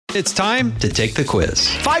It's time to take the quiz.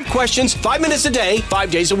 5 questions, 5 minutes a day,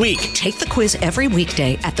 5 days a week. Take the quiz every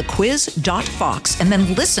weekday at thequiz.fox and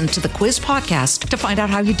then listen to the quiz podcast to find out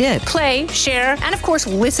how you did. Play, share, and of course,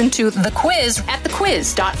 listen to the quiz at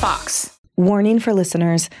thequiz.fox. Warning for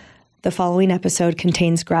listeners, the following episode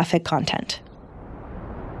contains graphic content.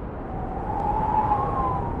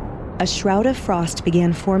 A shroud of frost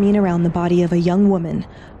began forming around the body of a young woman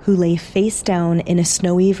who lay face down in a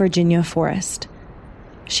snowy Virginia forest.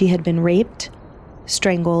 She had been raped,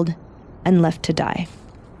 strangled, and left to die.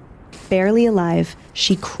 Barely alive,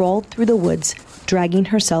 she crawled through the woods, dragging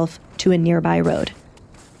herself to a nearby road.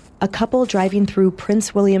 A couple driving through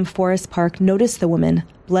Prince William Forest Park noticed the woman,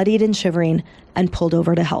 bloodied and shivering, and pulled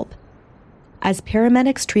over to help. As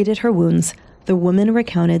paramedics treated her wounds, the woman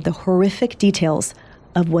recounted the horrific details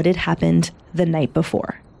of what had happened the night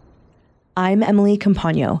before. I'm Emily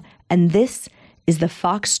Campagno, and this is the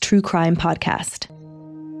Fox True Crime Podcast.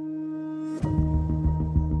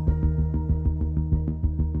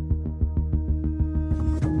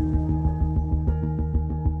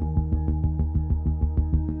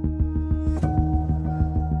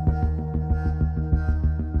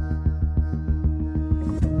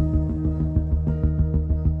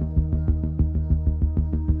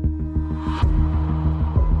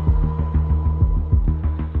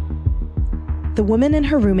 The woman and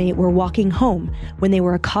her roommate were walking home when they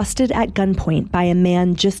were accosted at gunpoint by a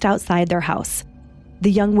man just outside their house. The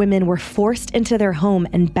young women were forced into their home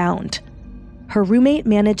and bound. Her roommate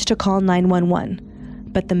managed to call 911,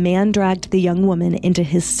 but the man dragged the young woman into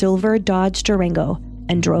his silver Dodge Durango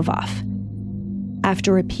and drove off.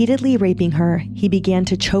 After repeatedly raping her, he began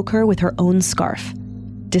to choke her with her own scarf,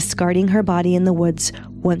 discarding her body in the woods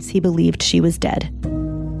once he believed she was dead.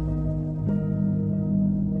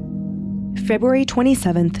 February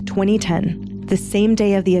 27th, 2010, the same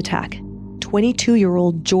day of the attack,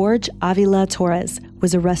 22-year-old Jorge Avila-Torrez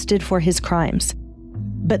was arrested for his crimes.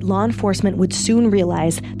 But law enforcement would soon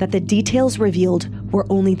realize that the details revealed were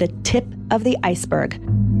only the tip of the iceberg.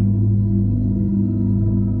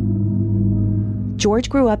 Jorge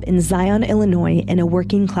grew up in Zion, Illinois, in a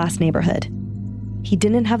working-class neighborhood. He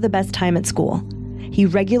didn't have the best time at school. He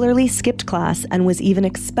regularly skipped class and was even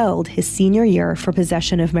expelled his senior year for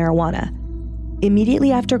possession of marijuana.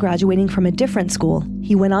 Immediately after graduating from a different school,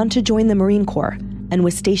 he went on to join the Marine Corps and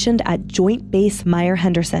was stationed at Joint Base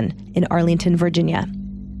Myer-Henderson in Arlington, Virginia.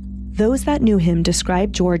 Those that knew him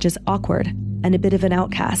described Jorge as awkward and a bit of an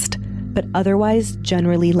outcast, but otherwise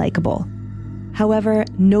generally likable. However,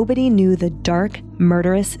 nobody knew the dark,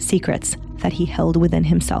 murderous secrets that he held within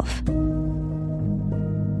himself.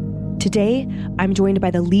 Today, I'm joined by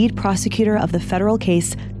the lead prosecutor of the federal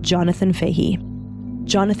case, Jonathan Fahey.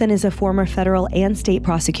 Jonathan is a former federal and state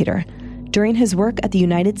prosecutor. During his work at the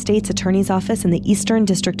United States Attorney's Office in the Eastern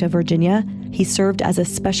District of Virginia, he served as a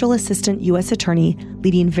special assistant U.S. attorney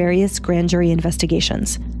leading various grand jury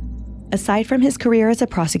investigations. Aside from his career as a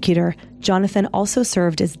prosecutor, Jonathan also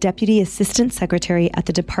served as Deputy Assistant Secretary at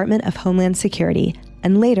the Department of Homeland Security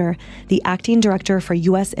and later the Acting Director for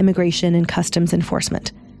U.S. Immigration and Customs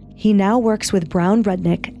Enforcement. He now works with Brown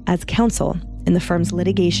Rudnick as counsel in the firm's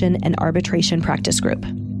litigation and arbitration practice group.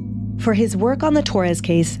 For his work on the Torrez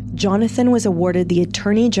case, Jonathan was awarded the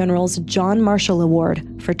Attorney General's John Marshall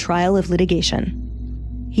Award for Trial of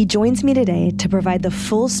Litigation. He joins me today to provide the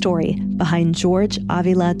full story behind Jorge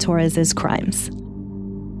Avila-Torrez's crimes.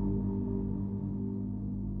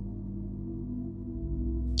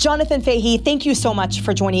 Jonathan Fahey, thank you so much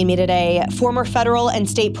for joining me today. Former federal and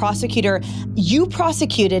state prosecutor, you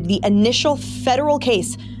prosecuted the initial federal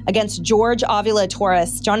case against Jorge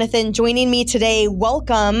Avila-Torrez. Jonathan, joining me today,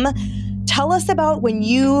 welcome. Tell us about when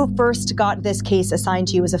you first got this case assigned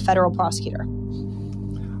to you as a federal prosecutor.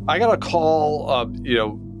 I got a call,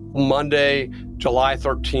 Monday, July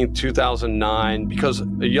 13th, 2009, because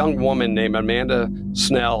a young woman named Amanda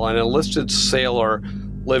Snell, an enlisted sailor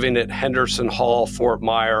living at Henderson Hall, Fort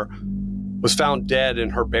Myer, was found dead in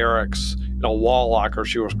her barracks in a wall locker.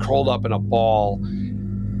 She was curled up in a ball,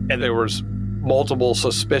 and there was multiple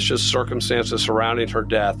suspicious circumstances surrounding her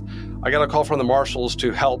death. I got a call from the marshals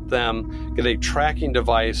to help them get a tracking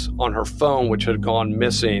device on her phone, which had gone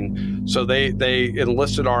missing. So they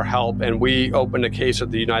enlisted our help, and we opened a case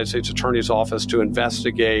at the United States Attorney's Office to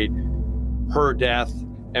investigate her death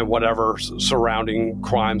and whatever surrounding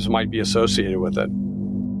crimes might be associated with it.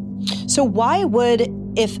 So why would,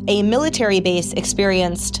 if a military base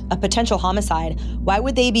experienced a potential homicide, why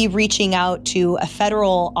would they be reaching out to a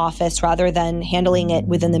federal office rather than handling it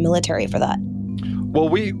within the military for that? Well,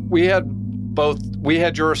 we had both we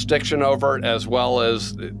had jurisdiction over it as well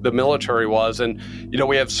as the military was. And,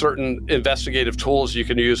 we have certain investigative tools you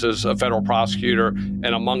can use as a federal prosecutor, and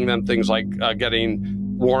among them things like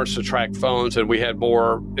getting warrants to track phones, and we had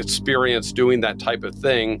more experience doing that type of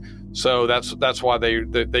thing. So that's why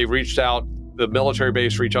they reached out. The military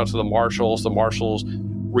base reached out to the marshals. The marshals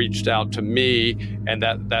reached out to me, and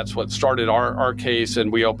that's what started our case.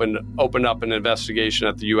 And we opened up an investigation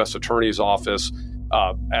at the U.S. Attorney's Office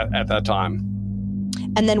at that time.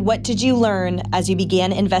 And then what did you learn as you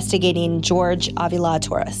began investigating George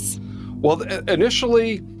Avila-Torrez? Well,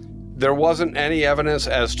 initially, there wasn't any evidence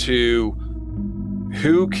as to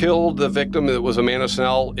who killed the victim. It was Amanda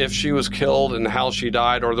Snell, if she was killed and how she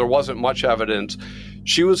died, or there wasn't much evidence.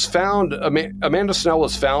 She was found, Amanda Snell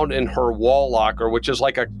was found in her wall locker, which is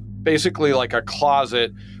basically like a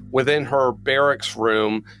closet within her barracks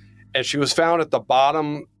room. And she was found at the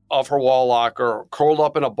bottom of her wall locker, curled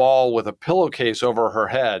up in a ball with a pillowcase over her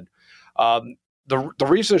head. The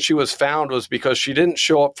reason she was found was because she didn't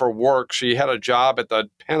show up for work. She had a job at the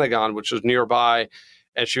Pentagon, which was nearby,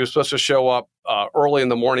 and she was supposed to show up early in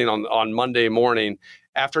the morning on Monday morning.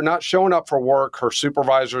 After not showing up for work, her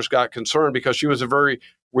supervisors got concerned because she was a very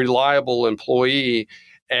reliable employee,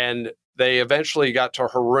 and they eventually got to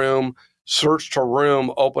her room, searched her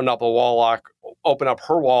room, opened up her wall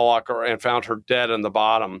locker, and found her dead in the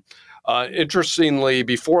bottom. Interestingly,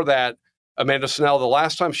 before that, Amanda Snell, the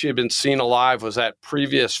last time she had been seen alive was that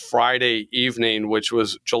previous Friday evening, which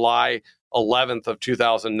was July 11th of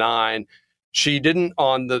 2009.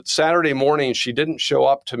 On the Saturday morning, she didn't show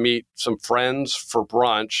up to meet some friends for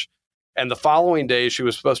brunch. And the following day, she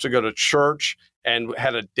was supposed to go to church and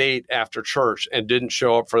had a date after church and didn't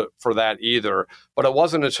show up for that either. But it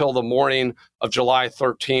wasn't until the morning of July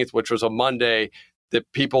 13th, which was a Monday,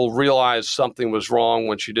 that people realized something was wrong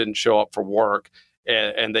when she didn't show up for work.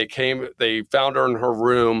 And they found her in her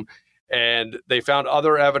room, and they found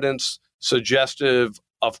other evidence suggestive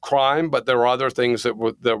of crime, but there were other things that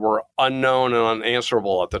were unknown and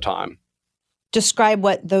unanswerable at the time. Describe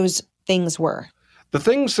what those things were. The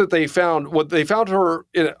things that they found, her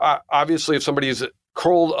in, obviously, if somebody's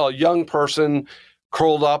a young person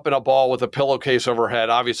curled up in a ball with a pillowcase over her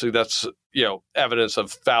head, obviously that's evidence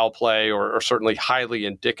of foul play or certainly highly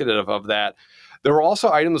indicative of that. There were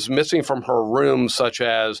also items missing from her room, such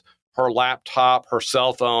as her laptop, her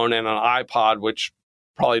cell phone, and an iPod, which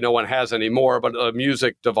probably no one has anymore, but a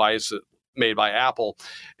music device made by Apple.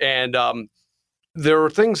 And there were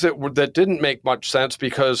things that didn't make much sense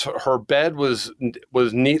because her bed was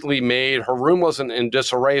neatly made. Her room wasn't in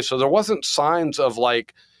disarray, so there wasn't signs of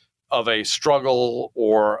a struggle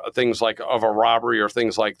or things like of a robbery or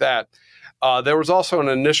things like that. There was also an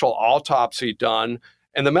initial autopsy done,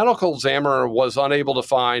 and the medical examiner was unable to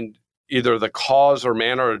find either the cause or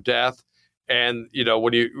manner of death. And,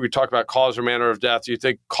 when we talk about cause or manner of death, you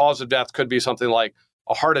think cause of death could be something like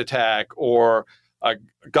a heart attack or a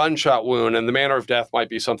gunshot wound, and the manner of death might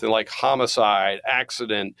be something like homicide,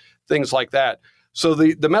 accident, things like that. So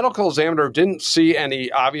the medical examiner didn't see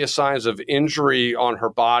any obvious signs of injury on her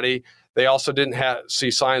body. They also didn't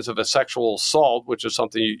see signs of a sexual assault, which is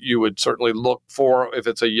something you would certainly look for if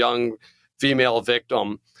it's a young female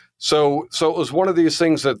victim. So it was one of these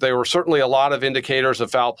things that there were certainly a lot of indicators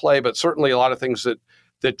of foul play, but certainly a lot of things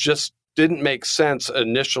that just didn't make sense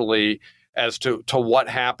initially as to what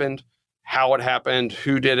happened, how it happened,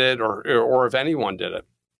 who did it, or if anyone did it.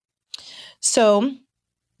 So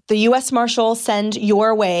the U.S. Marshal send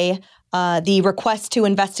your way the request to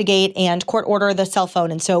investigate and court order the cell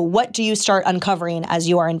phone. And so what do you start uncovering as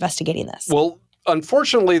you are investigating this? Well,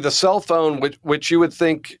 unfortunately, the cell phone, which you would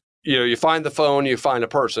think, you find the phone, you find a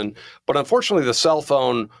person, but unfortunately the cell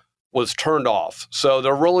phone was turned off. So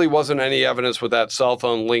there really wasn't any evidence with that cell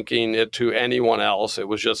phone linking it to anyone else. It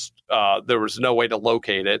was just, there was no way to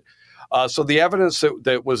locate it. So the evidence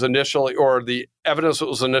that was initially, or the evidence that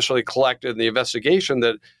was initially collected in the investigation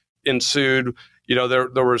that ensued, there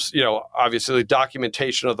was, obviously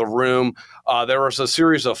documentation of the room. There was a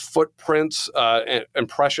series of footprints,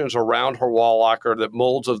 impressions around her wall locker, that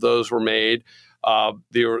molds of those were made.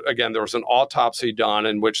 There was an autopsy done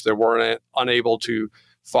in which they weren't unable to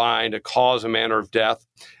find a cause and manner of death.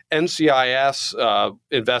 NCIS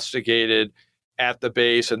investigated at the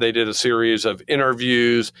base, and they did a series of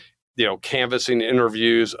interviews, canvassing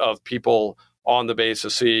interviews of people on the base to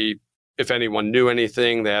see if anyone knew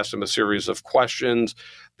anything. They asked them a series of questions.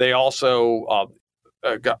 They also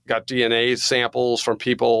got DNA samples from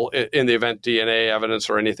people in the event DNA evidence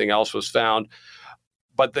or anything else was found.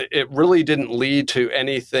 But it really didn't lead to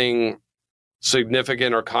anything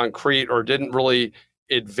significant or concrete, or didn't really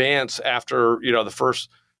advance after, the first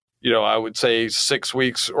I would say 6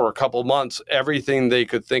 weeks or a couple months, everything they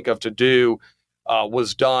could think of to do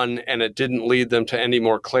was done, and it didn't lead them to any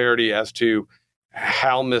more clarity as to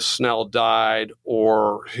how Miss Snell died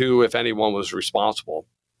or who, if anyone, was responsible.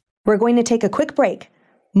 We're going to take a quick break.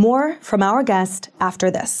 More from our guest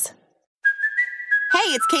after this.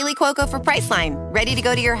 Hey, it's Kaylee Cuoco for Priceline. Ready to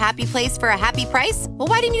go to your happy place for a happy price? Well,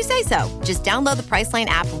 why didn't you say so? Just download the Priceline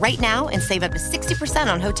app right now and save up to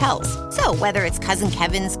 60% on hotels. So whether it's Cousin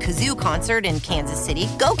Kevin's Kazoo Concert in Kansas City,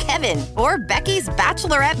 go Kevin, or Becky's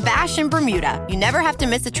Bachelorette Bash in Bermuda, you never have to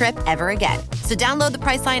miss a trip ever again. So download the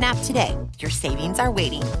Priceline app today. Your savings are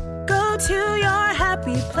waiting. Go to your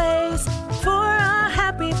happy place for a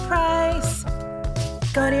happy price.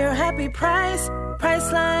 Go to your happy price,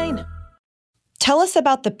 Priceline. Tell us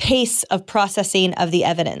about the pace of processing of the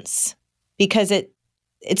evidence, because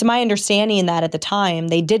it's my understanding that at the time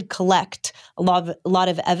they did collect a lot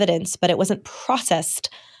of evidence, but it wasn't processed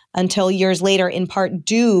until years later, in part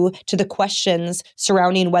due to the questions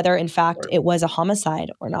surrounding whether, in fact, it was a homicide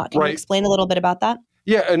or not. Can you explain a little bit about that?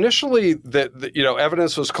 Yeah, initially,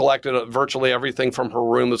 evidence was collected. Virtually everything from her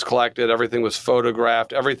room was collected. Everything was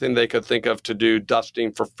photographed. Everything they could think of to do,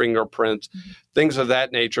 dusting for fingerprints, things of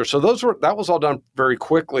that nature. So that was all done very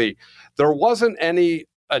quickly. There wasn't any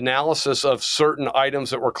analysis of certain items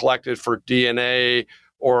that were collected for DNA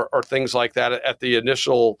or things like that at the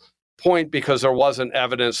initial point, because there wasn't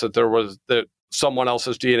evidence that someone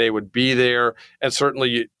else's DNA would be there. And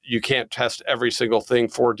certainly you can't test every single thing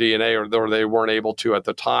for DNA, or they weren't able to at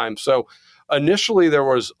the time. So initially there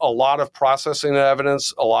was a lot of processing of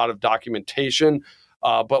evidence, a lot of documentation,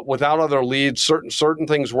 but without other leads, certain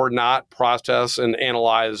things were not processed and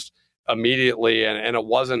analyzed immediately. And it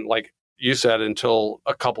wasn't, like you said, until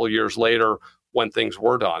a couple of years later when things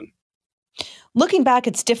were done. Looking back,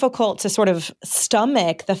 it's difficult to sort of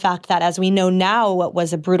stomach the fact that, as we know now, what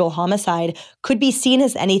was a brutal homicide could be seen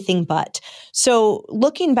as anything but. So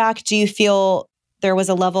looking back, do you feel there was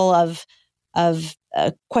a level of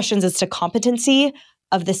questions as to competency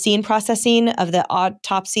of the scene processing, of the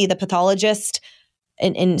autopsy, the pathologist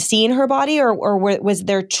in seeing her body, or was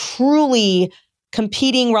there truly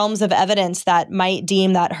competing realms of evidence that might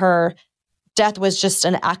deem that her death was just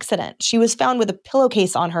an accident? She was found with a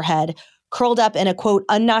pillowcase on her head, curled up in a, quote,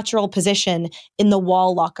 unnatural position in the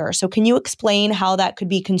wall locker. So can you explain how that could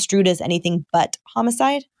be construed as anything but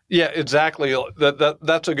homicide? Yeah, exactly.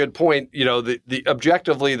 That's a good point. The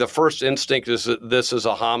objectively, the first instinct is that this is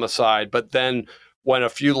a homicide. But then when a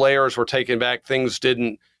few layers were taken back, things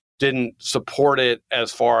didn't support it,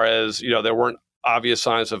 as far as, there weren't obvious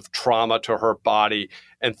signs of trauma to her body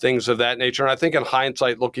and things of that nature. And I think in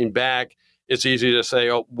hindsight, looking back, it's easy to say,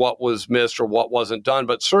 oh, what was missed or what wasn't done.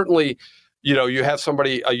 But certainly, you have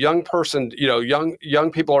somebody, a young person,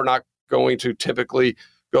 young people are not going to typically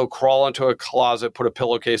go crawl into a closet, put a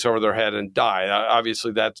pillowcase over their head and die.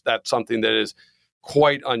 Obviously, that's something that is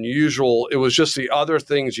quite unusual. It was just the other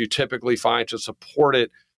things you typically find to support it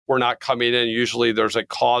were not coming in. Usually there's a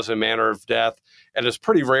cause and manner of death. And it's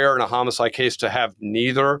pretty rare in a homicide case to have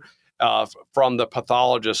neither from the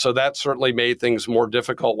pathologist. So that certainly made things more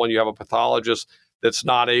difficult when you have a pathologist that's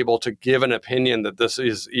not able to give an opinion that this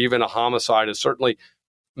is even a homicide. It certainly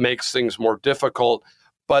makes things more difficult.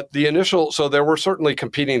 But so there were certainly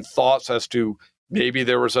competing thoughts as to maybe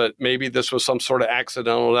this was some sort of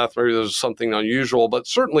accidental death, maybe there was something unusual. But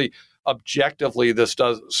certainly, objectively, this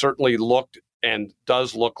does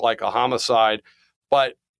look like a homicide.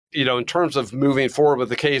 But in terms of moving forward with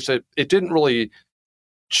the case, it didn't really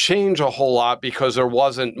change a whole lot, because there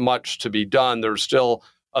wasn't much to be done. There's still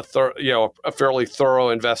a fairly thorough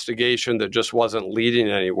investigation that just wasn't leading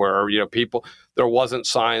anywhere. There wasn't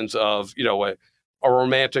signs of a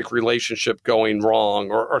romantic relationship going wrong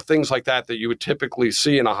or things like that you would typically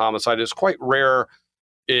see in a homicide. It's quite rare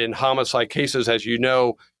in homicide cases, as you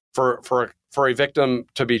know, for a victim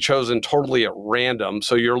to be chosen totally at random.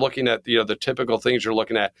 So you're looking at the typical things. You're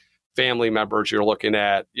looking at family members. You're looking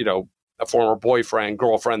at a former boyfriend,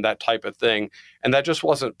 girlfriend, that type of thing. And that just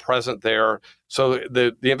wasn't present there. So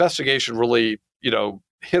the investigation really,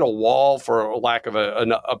 hit a wall, for lack of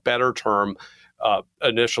a better term,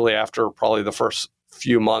 initially, after probably the first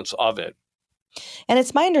few months of it. And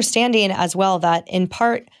it's my understanding as well that in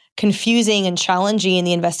part confusing and challenging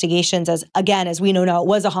the investigations, as we know now, it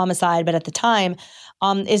was a homicide, but at the time,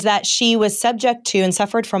 is that she was subject to and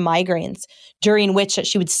suffered from migraines, during which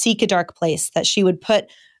she would seek a dark place, that she would put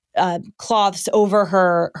cloths over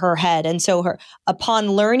her head. And so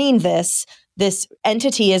upon learning this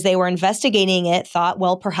entity, as they were investigating it, thought,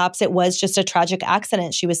 well, perhaps it was just a tragic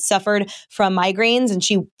accident. She was suffered from migraines and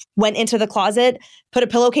she went into the closet, put a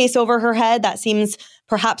pillowcase over her head. That seems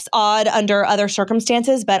perhaps odd under other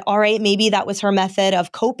circumstances, but all right, maybe that was her method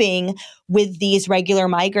of coping with these regular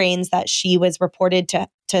migraines that she was reported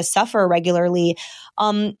to suffer regularly.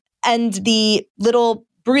 And the little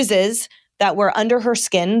bruises that were under her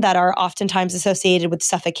skin that are oftentimes associated with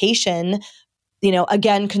suffocation,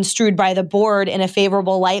 again, construed by the board in a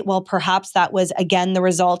favorable light. Well, perhaps that was, again, the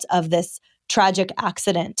result of this tragic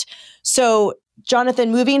accident. So,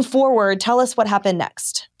 Jonathan, moving forward, tell us what happened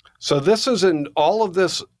next. So this is in all of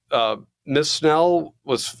this. Miss Snell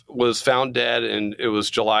was found dead, and it was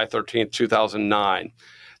July 13th, 2009.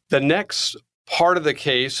 The next part of the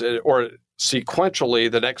case, or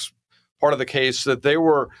sequentially, the next part of the case, that they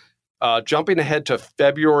were jumping ahead to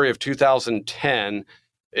February of 2010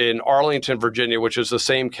 in Arlington, Virginia, which is the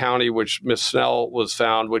same county which Miss Snell was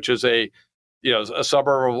found, which is a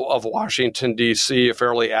suburb of Washington, D.C., a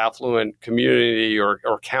fairly affluent community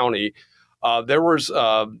or county. There was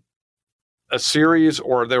there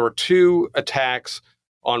were two attacks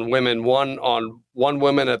on women, one on one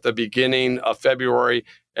woman at the beginning of February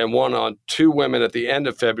and one on two women at the end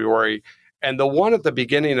of February. And the one at the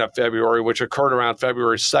beginning of February, which occurred around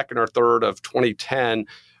February 2nd or 3rd of 2010,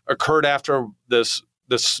 occurred after this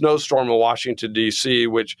snowstorm in Washington, D.C.,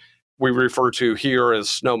 which we refer to here as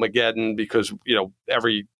Snowmageddon because,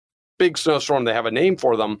 every big snowstorm, they have a name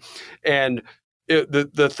for them. And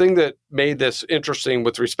the thing that made this interesting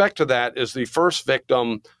with respect to that is the first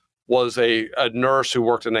victim was a nurse who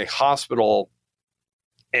worked in a hospital.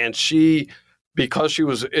 And because she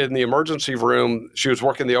was in the emergency room, she was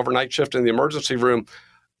working the overnight shift in the emergency room.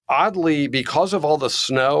 Oddly, because of all the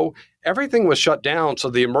snow, everything was shut down. So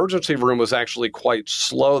the emergency room was actually quite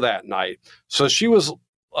slow that night. So she was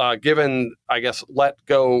given, I guess, let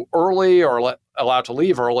go early or allowed to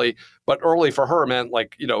leave early. But early for her meant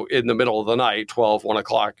in the middle of the night, 12, 1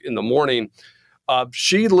 o'clock in the morning.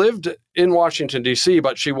 She lived in Washington, D.C.,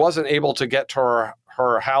 but she wasn't able to get to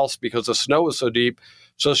her house because the snow was so deep.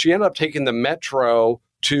 So she ended up taking the metro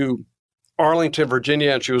to Arlington,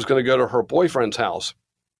 Virginia, and she was going to go to her boyfriend's house.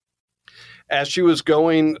 As she was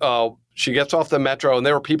going, she gets off the metro, and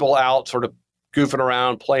there were people out sort of goofing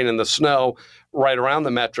around, playing in the snow right around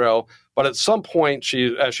the metro. But at some point,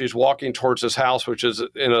 as she's walking towards his house, which is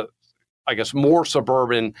in a, I guess, more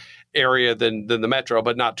suburban area than the metro,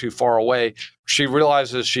 but not too far away, she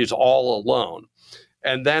realizes she's all alone.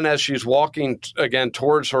 And then as she's walking again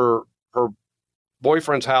towards her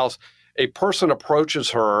boyfriend's house, a person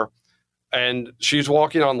approaches her, and she's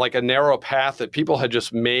walking on like a narrow path that people had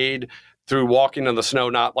just made through walking in the snow,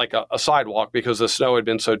 not like a sidewalk because the snow had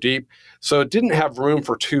been so deep. So it didn't have room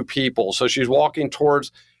for two people. So she's walking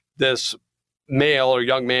towards this male or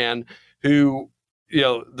young man who,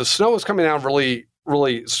 the snow was coming down really,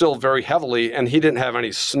 really still very heavily, and he didn't have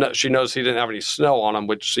any snow. She knows he didn't have any snow on him,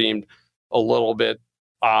 which seemed a little bit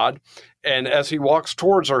odd. And as he walks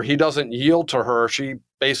towards her, he doesn't yield to her. She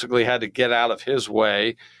basically had to get out of his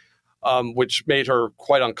way, which made her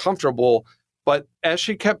quite uncomfortable. But as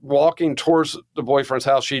she kept walking towards the boyfriend's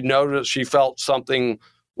house, she felt something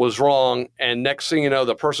was wrong. And next thing you know,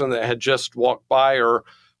 the person that had just walked by her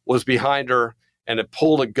was behind her and had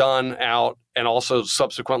pulled a gun out and also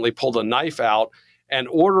subsequently pulled a knife out and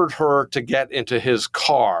ordered her to get into his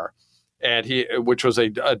car, which was a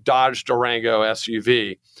Dodge Durango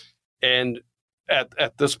SUV. And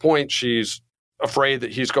at this point, she's afraid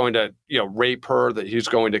that he's going to, rape her, that he's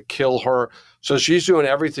going to kill her. So she's doing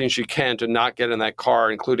everything she can to not get in that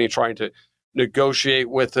car, including trying to negotiate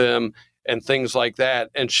with him and things like that.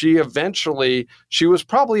 And she's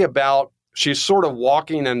sort of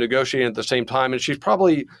walking and negotiating at the same time. And she's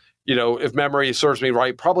probably, if memory serves me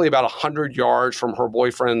right, probably about 100 yards from her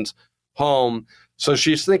boyfriend's home. So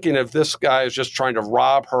she's thinking if this guy is just trying to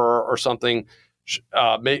rob her or something,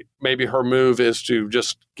 maybe her move is to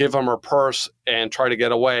just give him her purse and try to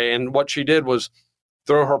get away. And what she did was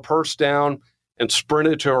throw her purse down and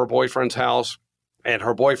sprinted to her boyfriend's house. And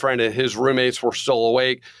her boyfriend and his roommates were still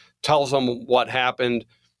awake, tells them what happened.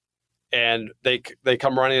 And they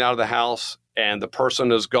come running out of the house, and the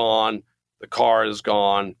person is gone, the car is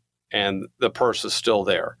gone, and the purse is still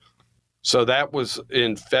there. So that was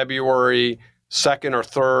in February 2nd or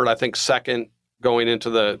 3rd, I think 2nd, going into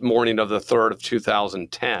the morning of the 3rd of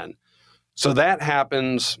 2010. So that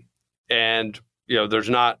happens, and there's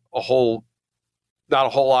not a whole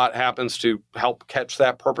lot happens to help catch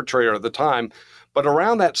that perpetrator at the time. But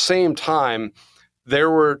around that same time, there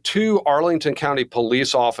were 2 Arlington County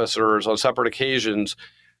police officers on separate occasions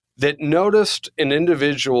that noticed an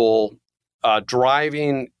individual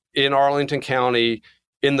driving in Arlington County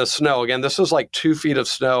in the snow. Again, this is like 2 feet of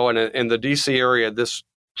snow, and in the DC area, this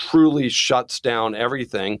truly shuts down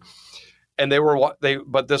everything. And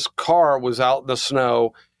but this car was out in the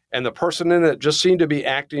snow, and the person in it just seemed to be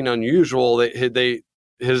acting unusual.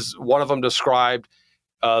 One of them described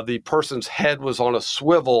the person's head was on a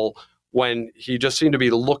swivel when he just seemed to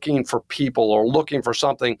be looking for people or looking for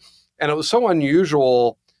something. And it was so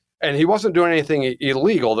unusual, and he wasn't doing anything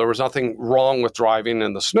illegal. There was nothing wrong with driving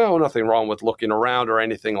in the snow, nothing wrong with looking around or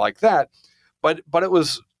anything like that. But it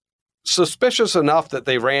was suspicious enough that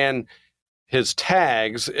they ran his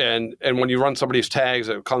tags. And when you run somebody's tags,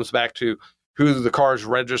 it comes back to who the car is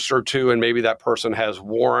registered to, and maybe that person has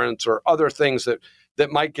warrants or other things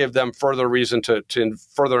that might give them further reason to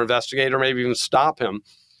further investigate or maybe even stop him.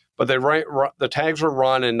 But the tags were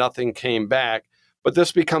run and nothing came back. But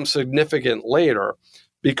this becomes significant later,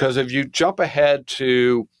 because if you jump ahead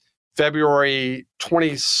to February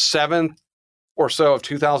 27th or so of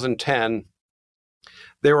 2010,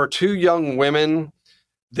 there were 2 young women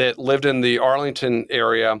that lived in the Arlington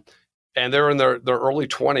area, and they were in their early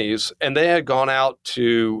 20s, and they had gone out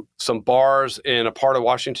to some bars in a part of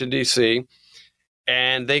Washington, D.C.,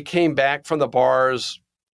 and they came back from the bars,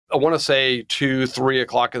 I want to say 2, 3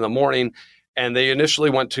 o'clock in the morning, and they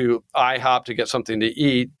initially went to IHOP to get something to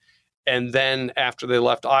eat. And then after they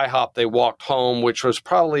left IHOP, they walked home, which was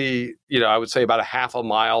probably, I would say about a half a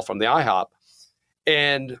mile from the IHOP.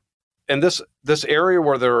 And this area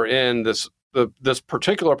where they're in, this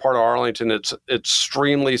particular part of Arlington, it's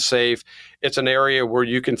extremely safe. It's an area where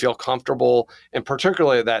you can feel comfortable, and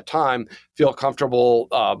particularly at that time, feel comfortable,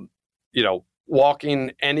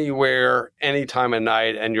 walking anywhere, any time of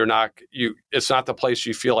night, and it's not the place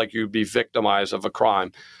you feel like you'd be victimized of a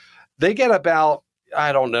crime. They get about,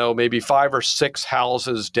 I don't know, maybe 5 or 6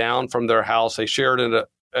 houses down from their house. They shared in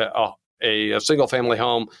a single family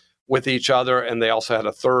home with each other, and they also had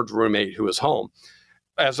a third roommate who was home.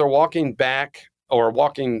 As they're walking back or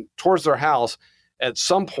walking towards their house, at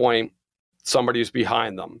some point, somebody's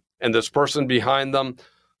behind them, and this person behind them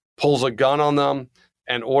pulls a gun on them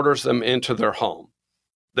and orders them into their home.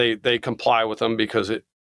 They comply with him because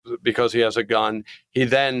he has a gun. He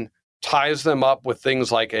then ties them up with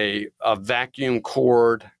things like a vacuum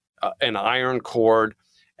cord, an iron cord,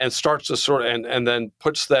 and starts to and then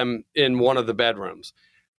puts them in one of the bedrooms.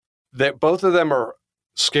 That both of them are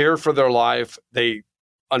scared for their life. They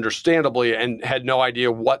understandably and had no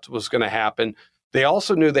idea what was going to happen. They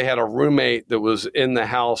also knew they had a roommate that was in the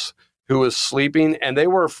house who was sleeping, and they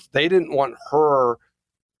didn't want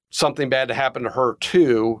something bad to happen to her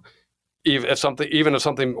too, even if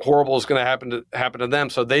something horrible is going to happen to them.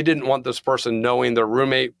 So they didn't want this person knowing their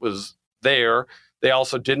roommate was there. They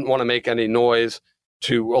also didn't want to make any noise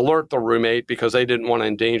to alert the roommate because they didn't want to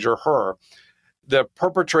endanger her. The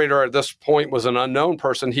perpetrator at this point was an unknown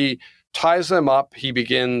person. He ties them up. He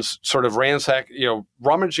begins sort of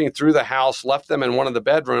rummaging through the house, left them in one of the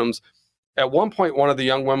bedrooms. At one point, one of the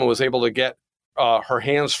young women was able to get her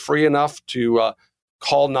hands free enough to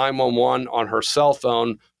call 911 on her cell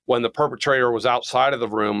phone when the perpetrator was outside of the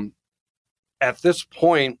room. At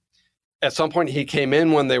some point, he came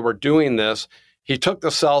in when they were doing this. He took the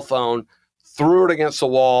cell phone, threw it against the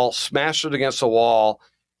wall, smashed it against the wall,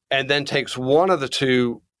 and then takes one of the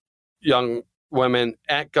 2 young women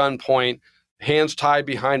at gunpoint, hands tied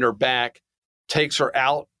behind her back, takes her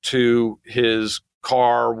out to his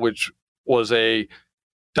car, which was a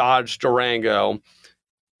Dodge Durango,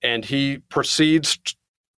 and he proceeds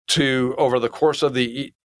to, over the course of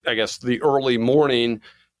the early morning,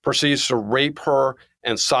 proceeds to rape her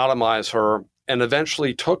and sodomize her, and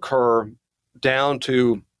eventually took her down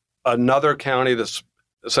to another county that's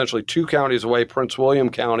essentially 2 counties away, Prince William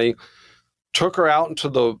County, took her out into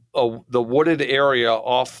the wooded area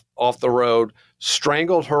off the road,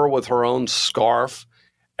 strangled her with her own scarf,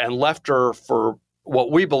 and left her for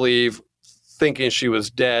what we believe, thinking she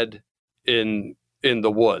was dead in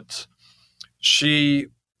the woods. She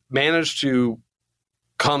managed to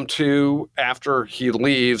come to after he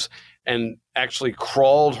leaves and actually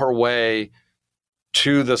crawled her way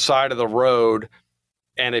to the side of the road,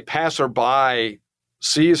 and a passerby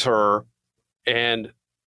sees her and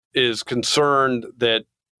is concerned that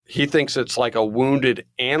he thinks it's like a wounded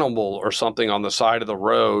animal or something on the side of the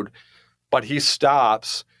road, but he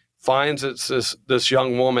stops, finds it's this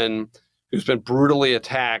young woman who's been brutally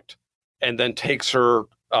attacked, and then takes her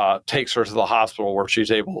to the hospital where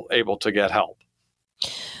she's able to get help.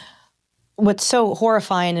 What's so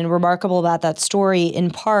horrifying and remarkable about that story,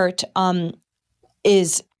 in part,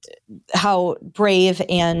 is how brave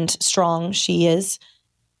and strong she is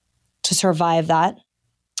to survive that.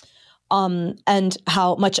 And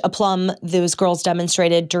how much aplomb those girls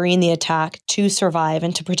demonstrated during the attack to survive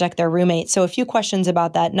and to protect their roommate. So a few questions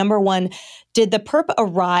about that. Number one, did the perp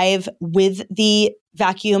arrive with the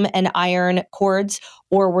vacuum and iron cords,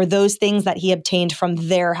 or were those things that he obtained from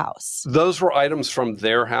their house? Those were items from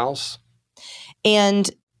their house.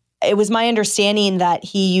 And it was my understanding that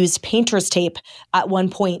he used painter's tape at one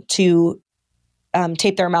point to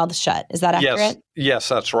tape their mouths shut. Is that accurate? Yes,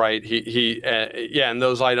 that's right. And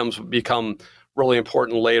those items become really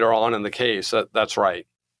important later on in the case. That's right.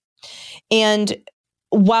 And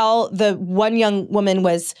while the one young woman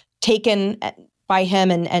was taken by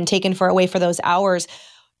him and taken away for those hours,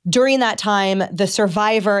 during that time, the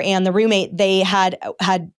survivor and the roommate, they had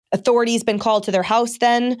authorities been called to their house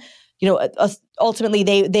then? Ultimately,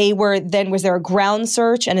 they were, then was there a ground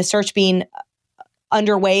search and a search being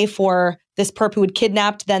underway for this perp who had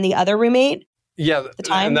kidnapped then the other roommate? Yeah, at the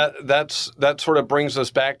time? And that sort of brings us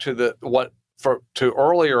back to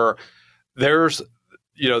earlier. There's,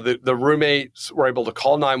 the roommates were able to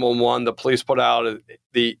call 911. The police put out an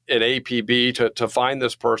APB to find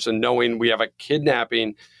this person, knowing we have a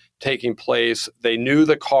kidnapping taking place. They knew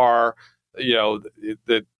the car,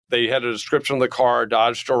 that they had a description of the car,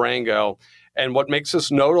 Dodge Durango. And what makes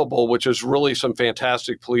this notable, which is really some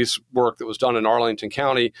fantastic police work that was done in Arlington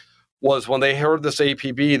County, was when they heard this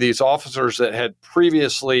APB, these officers that had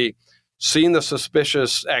previously seen the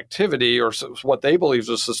suspicious activity or what they believed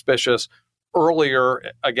was suspicious earlier,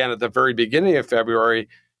 again, at the very beginning of February,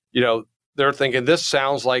 they're thinking this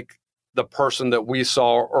sounds like the person that we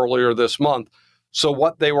saw earlier this month. So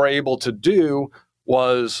what they were able to do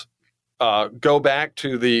was go back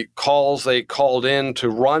to the calls they called in to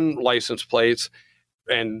run license plates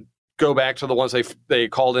and go back to the ones they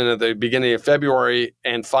called in at the beginning of February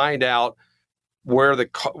and find out where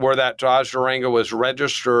that Dodge Durango was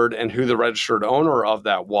registered and who the registered owner of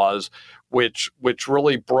that was, which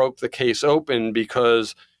really broke the case open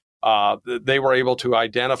because they were able to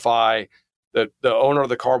identify that the owner of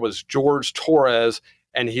the car was Jorge Torres,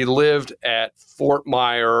 and he lived at Fort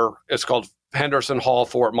Myer. It's called Henderson Hall,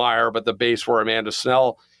 Fort Myer, but the base where Amanda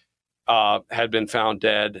Snell had been found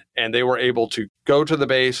dead. And they were able to go to the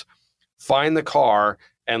base, find the car,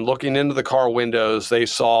 and looking into the car windows, they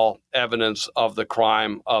saw evidence of the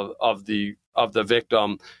crime of the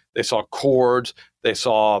victim. They saw cords, they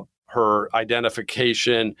saw her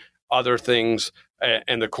identification, other things,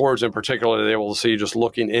 and the cords in particular, they were able to see just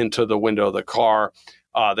looking into the window of the car.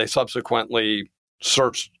 They subsequently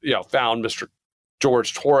searched, found Mr.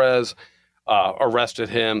 Jorge Torres, arrested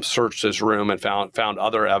him, searched his room, and found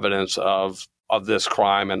other evidence of this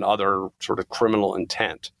crime and other sort of criminal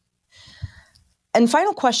intent. And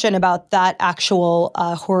final question about that actual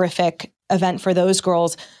horrific event for those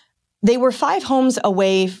girls. They were 5 doors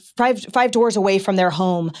away from their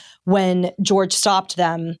home when George stopped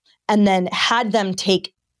them and then had them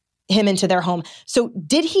take him into their home. So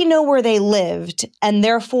did he know where they lived, and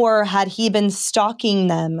therefore had he been stalking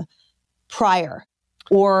them prior?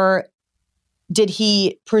 Or did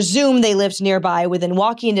he presume they lived nearby within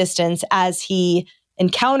walking distance as he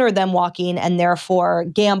encountered them walking and therefore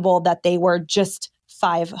gambled that they were just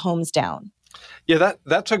 5 homes down? Yeah,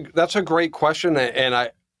 that's a great question. And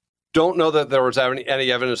I don't know that there was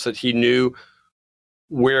any evidence that he knew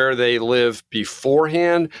where they lived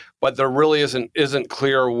beforehand, but there really isn't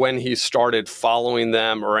clear when he started following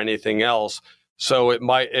them or anything else. So it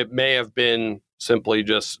may have been simply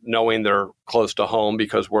just knowing they're close to home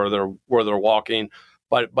because where they're walking.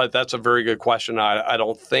 But that's a very good question. I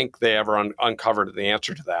don't think they ever uncovered the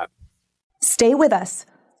answer to that. Stay with us.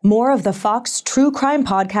 More of the Fox True Crime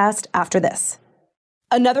Podcast after this.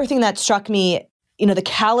 Another thing that struck me, the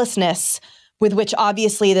callousness with which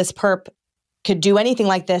obviously this perp could do anything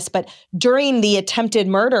like this, but during the attempted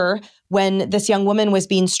murder, when this young woman was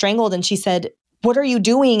being strangled and she said, "What are you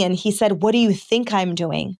doing?" And he said, "What do you think I'm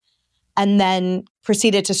doing?" And then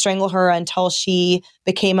proceeded to strangle her until she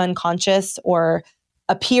became unconscious or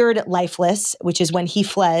appeared lifeless, which is when he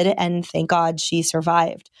fled, and thank God she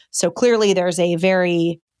survived. So clearly there's a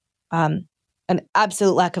very, an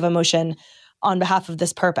absolute lack of emotion on behalf of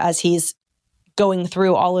this perp as he's going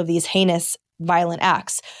through all of these heinous, violent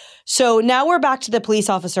acts. So now we're back to the police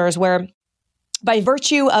officers where, by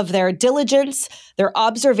virtue of their diligence, their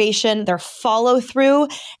observation, their follow-through,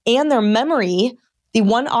 and their memory, the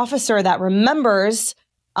one officer that remembers,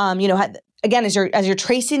 again, as you're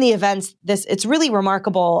tracing the events, it's really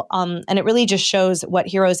remarkable, and it really just shows what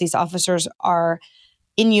heroes these officers are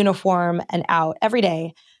in uniform and out every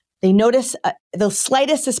day. They notice the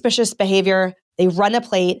slightest suspicious behavior. They run a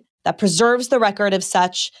plate that preserves the record of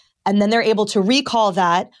such, and then they're able to recall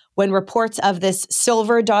that when reports of this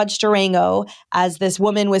silver Dodge Durango as this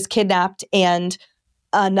woman was kidnapped and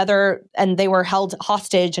they were held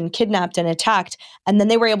hostage and kidnapped and attacked. And then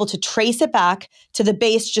they were able to trace it back to the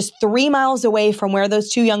base just 3 miles away from where those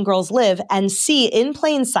two young girls live and see in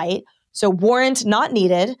plain sight, so warrant not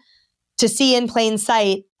needed, to see in plain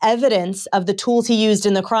sight evidence of the tools he used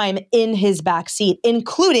in the crime in his back seat,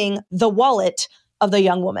 including the wallet of the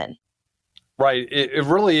young woman. Right. It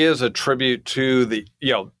really is a tribute to the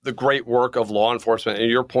great work of law enforcement.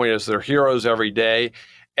 And your point is they're heroes every day.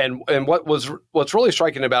 And what's really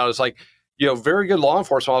striking about it is, like, very good law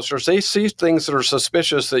enforcement officers, they see things that are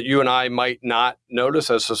suspicious that you and I might not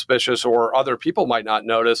notice as suspicious, or other people might not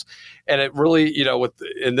notice. And it really,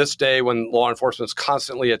 in this day when law enforcement is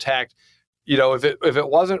constantly attacked, if it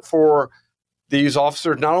wasn't for these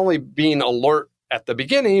officers not only being alert at the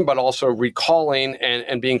beginning, but also recalling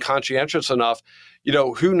and being conscientious enough,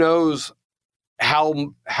 who knows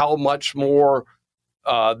how much more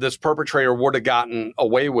this perpetrator would have gotten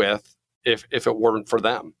away with if it weren't for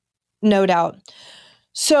them. No doubt.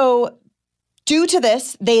 So due to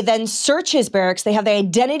this, they then search his barracks. They have the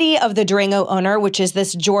identity of the Durango owner, which is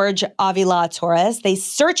this Jorge Avila-Torrez. They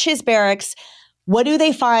search his barracks. What do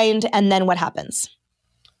they find? And then what happens?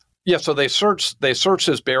 Yeah, so they searched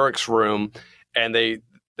his barracks room, and they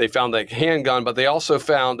found the handgun, but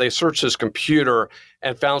they searched his computer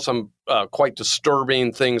and found some quite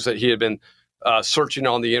disturbing things that he had been searching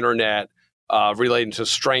on the internet relating to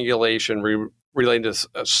strangulation, relating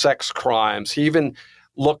to sex crimes. He even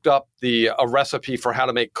looked up a recipe for how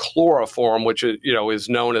to make chloroform, which is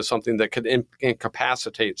known as something that could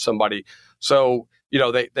incapacitate somebody. So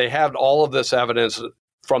they had all of this evidence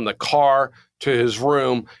from the car to his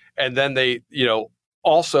room, and then they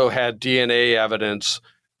also had DNA evidence,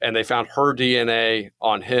 and they found her DNA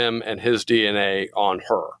on him and his DNA on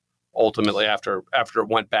her. Ultimately, after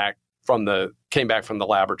it came back from the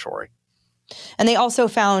laboratory. And they also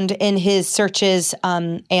found in his searches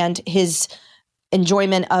and his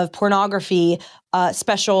enjoyment of pornography,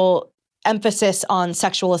 special emphasis on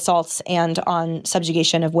sexual assaults and on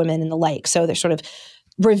subjugation of women and the like. So they sort of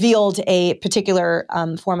revealed a particular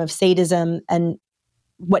form of sadism, and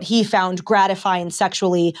what he found gratifying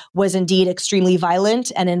sexually was indeed extremely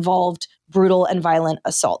violent and involved brutal and violent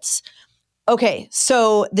assaults. Okay,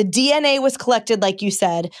 so the DNA was collected, like you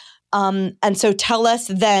said. And so tell us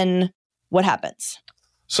then what happens.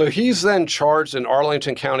 So he's then charged in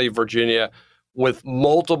Arlington County, Virginia, with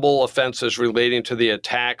multiple offenses relating to the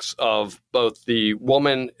attacks of both the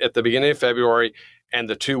woman at the beginning of February and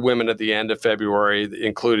the two women at the end of February,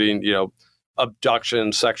 including,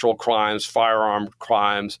 abduction, sexual crimes, firearm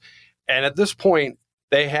crimes. And at this point,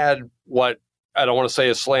 they had what I don't want to say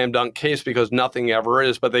a slam dunk case, because nothing ever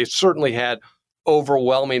is, but they certainly had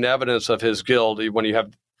overwhelming evidence of his guilt. When you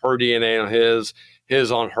have her DNA on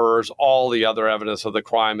his on hers, all the other evidence of the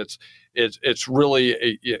crime, it's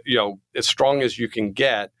really as strong as you can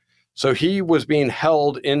get. So he was being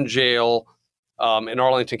held in jail in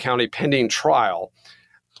Arlington County pending trial.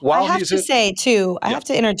 I have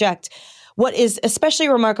to interject. What is especially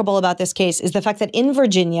remarkable about this case is the fact that in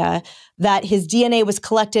Virginia, that his DNA was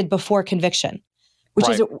collected before conviction, which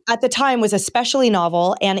is at the time was especially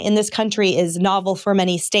novel, and in this country is novel for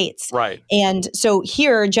many states. Right. And so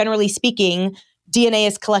here, generally speaking, DNA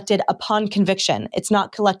is collected upon conviction. It's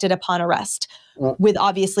not collected upon arrest, with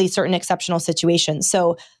obviously certain exceptional situations.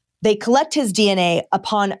 So they collect his DNA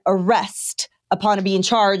upon arrest, upon being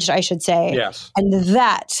charged, I should say. Yes. And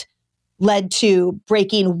that led to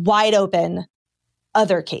breaking wide open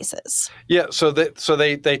other cases. Yeah, so they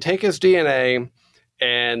take his DNA,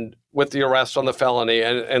 and with the arrest on the felony,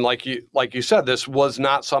 and like you said, this was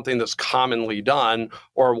not something that's commonly done,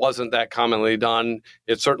 or wasn't that commonly done.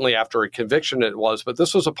 It's certainly after a conviction it was, but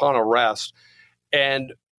this was upon arrest.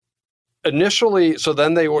 And initially, so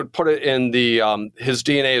then they would put it in the his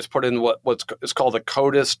DNA is put in what's called the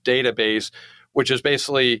CODIS database, which is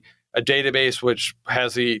basically a database which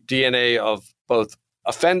has the DNA of both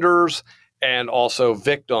offenders and also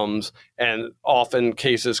victims, and often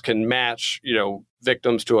cases can match,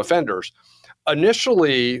 victims to offenders.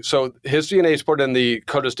 Initially, so his DNA is put in the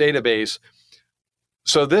CODIS database.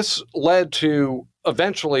 So this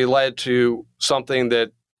eventually led to something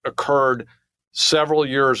that occurred several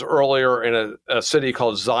years earlier in a city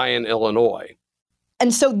called Zion, Illinois.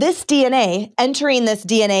 And so this DNA, entering this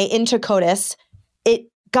DNA into CODIS, it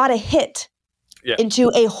got a hit into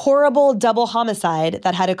a horrible double homicide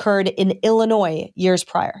that had occurred in Illinois years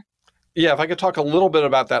prior. Yeah, if I could talk a little bit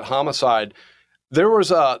about that homicide. There's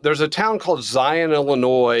a town called Zion,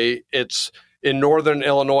 Illinois. It's in northern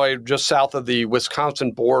Illinois, just south of the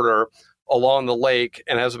Wisconsin border along the lake,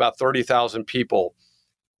 and has about 30,000 people.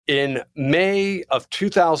 In May of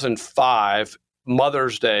 2005,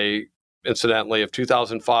 Mother's Day, incidentally, of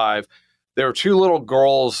 2005, there were two little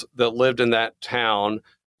girls that lived in that town.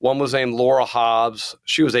 One was named Laura Hobbs.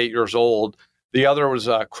 She was 8 years old. The other was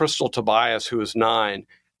Crystal Tobias, who was 9.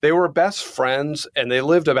 They were best friends, and they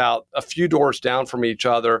lived about a few doors down from each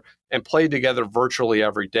other and played together virtually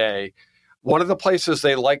every day. One of the places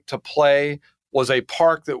they liked to play was a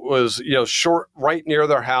park that was, short, right near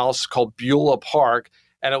their house, called Beulah Park.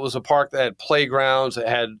 And it was a park that had playgrounds, it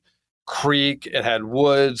had creek, it had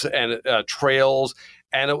woods and trails.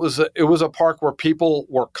 And it was a park where people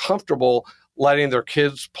were comfortable letting their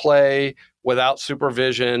kids play without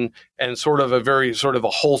supervision, and sort of a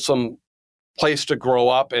wholesome place to grow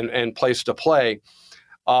up and place to play.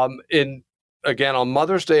 Again, on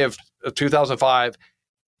Mother's Day of 2005,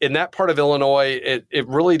 in that part of Illinois, it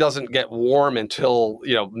really doesn't get warm until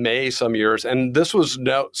May some years. And this was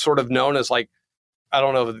sort of known as, like, I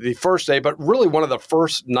don't know the first day, but really one of the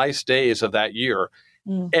first nice days of that year.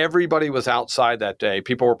 Everybody was outside that day.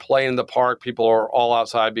 People were playing in the park. People are all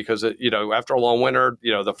outside because, after a long winter,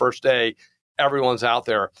 the first day, everyone's out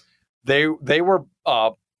there. They were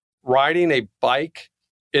riding a bike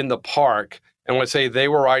in the park. And when I say they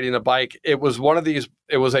were riding a bike, it was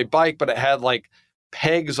a bike, but it had like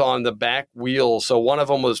pegs on the back wheels. So one of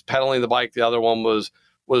them was pedaling the bike. The other one was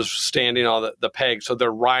standing on the peg. So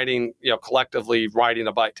they're riding, collectively riding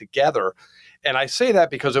a bike together. And I say that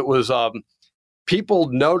because it was, people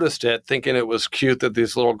noticed it, thinking it was cute that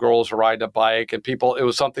these little girls were riding a bike, and it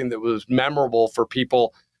was something that was memorable for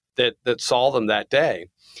people that saw them that day.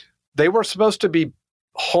 They were supposed to be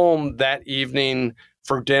home that evening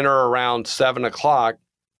for dinner around 7:00.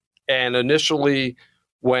 And initially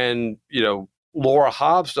when, Laura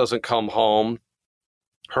Hobbs doesn't come home,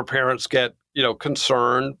 her parents get,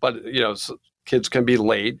 concerned, but, kids can be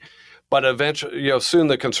late. But eventually, soon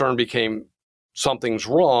the concern became something's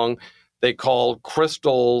wrong. They called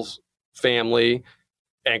Crystal's family,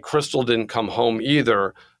 and Crystal didn't come home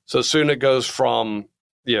either. So soon it goes from,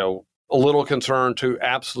 a little concern to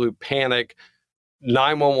absolute panic.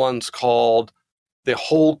 911's called. The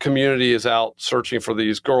whole community is out searching for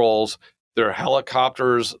these girls. There are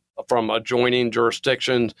helicopters from adjoining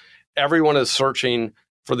jurisdictions. Everyone is searching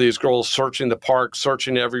for these girls, searching the park,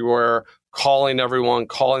 searching everywhere, calling everyone,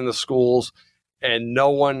 calling the schools, and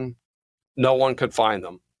no one could find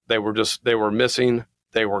them. They were missing.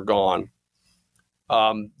 They were gone.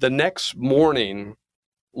 The next morning,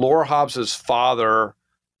 Laura Hobbs's father,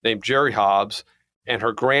 named Jerry Hobbs, and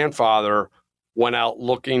her grandfather went out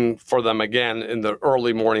looking for them again in the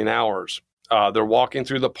early morning hours. They're walking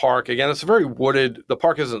through the park. Again, it's a very wooded, the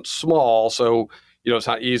park isn't small, so it's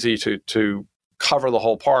not easy to cover the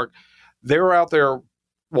whole park. They were out there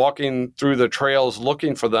walking through the trails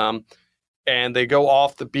looking for them, and they go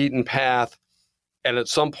off the beaten path. And at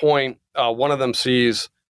some point, one of them sees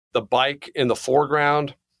the bike in the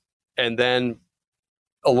foreground, and then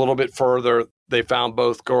a little bit further, they found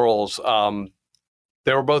both girls.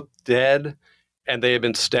 They were both dead, and they had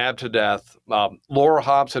been stabbed to death. Laura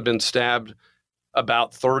Hobbs had been stabbed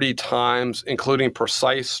about 30 times, including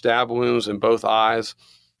precise stab wounds in both eyes.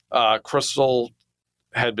 Crystal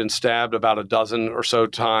had been stabbed about a dozen or so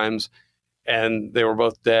times, and they were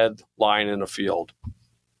both dead, lying in a field.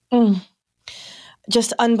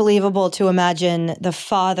 Just unbelievable to imagine the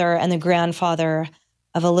father and the grandfather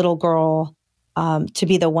of a little girl to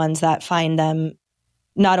be the ones that find them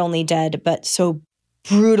not only dead, but so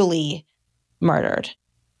brutally murdered.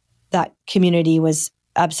 That community was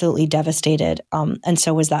absolutely devastated, and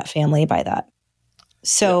so was that family by that.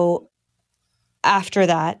 So after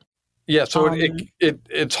that... Yeah, so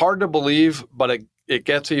it's hard to believe, but it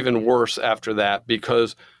gets even worse after that,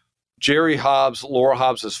 because Jerry Hobbs, Laura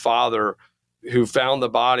Hobbs's father, who found the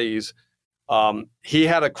bodies, he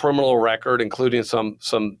had a criminal record, including some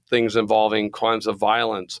things involving crimes of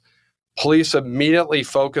violence. Police immediately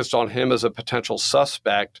focused on him as a potential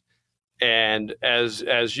suspect, and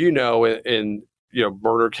as you know, in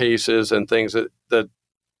murder cases and things, that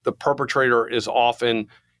the perpetrator is often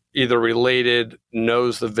either related,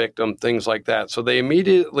 knows the victim, things like that. So they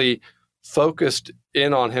immediately focused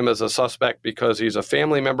in on him as a suspect because he's a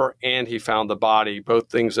family member and he found the body,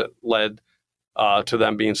 both things that led to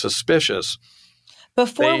them being suspicious.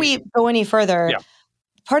 Before we go any further,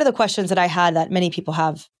 part of the questions that I had that many people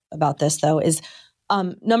have about this, though, is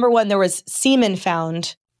number one, there was semen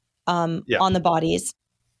found on the bodies.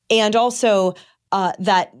 And also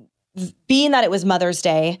that being that it was Mother's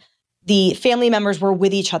Day, the family members were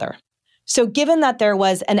with each other. So given that there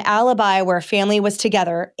was an alibi where family was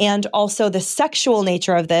together and also the sexual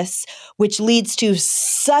nature of this, which leads to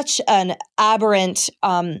such an aberrant,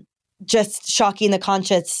 just shocking the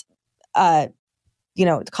conscience,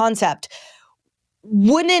 concept,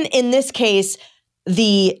 wouldn't in this case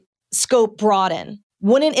the scope broaden?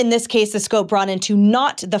 Wouldn't in this case the scope broaden to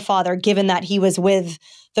not the father, given that he was with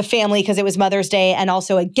the family because it was Mother's Day, and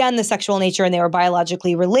also again the sexual nature and they were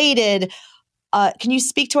biologically related? Can you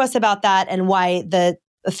speak to us about that and why the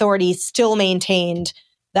authorities still maintained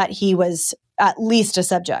that he was at least a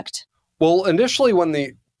subject? Well, initially when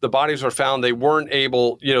the bodies were found, they weren't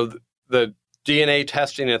able, the DNA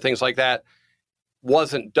testing and things like that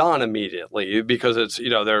wasn't done immediately because it's,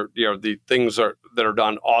 the things that are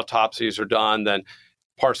done, autopsies are done, then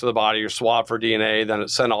parts of the body are swabbed for DNA, then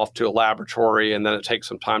it's sent off to a laboratory, and then it takes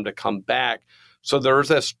some time to come back. So there's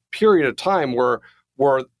this period of time where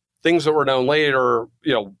things that were known later,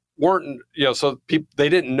 weren't, so they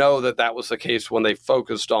didn't know that was the case when they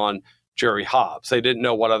focused on Jerry Hobbs. They didn't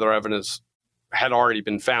know what other evidence had already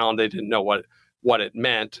been found. They didn't know what it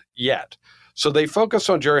meant yet. So they focused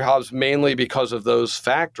on Jerry Hobbs mainly because of those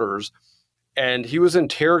factors. And he was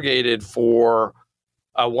interrogated for,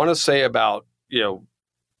 I want to say about,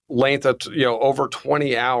 length of, over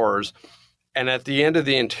 20 hours. And at the end of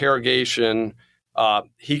the interrogation,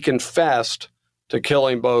 he confessed to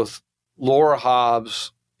killing both Laura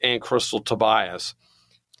Hobbs and Crystal Tobias.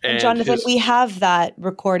 And Jonathan, we have that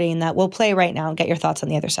recording that we'll play right now and get your thoughts on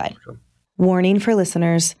the other side. Okay. Warning for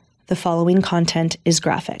listeners, the following content is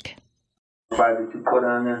graphic. That you put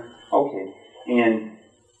on there? Okay. And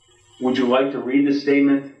would you like to read the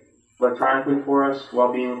statement electronically for us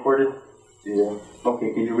while being recorded? Yeah.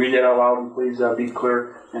 Okay, can you read that out loud and please be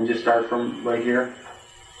clear and just start from right here?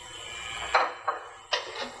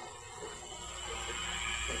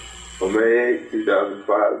 On May 8,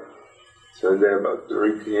 2005, Sunday about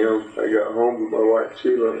 3 p.m., I got home with my wife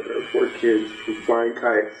Sheila and her 4 kids from flying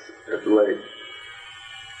kites at the lake.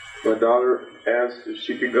 My daughter asked if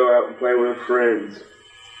she could go out and play with her friends.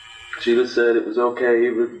 Sheila said it was okay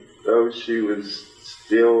even though she was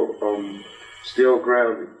still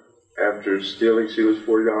grounded after stealing Sheila's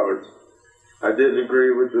 $40. I didn't agree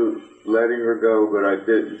with letting her go, but I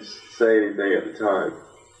didn't say anything at the time.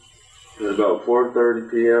 At about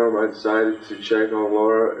 4:30 p.m., I decided to check on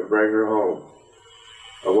Laura and bring her home.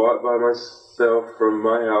 I walked by myself from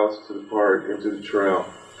my house to the park into the trail,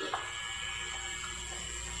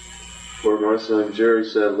 where my son Jerry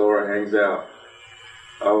said Laura hangs out.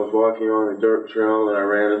 I was walking on a dirt trail and I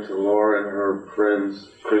ran into Laura and her friends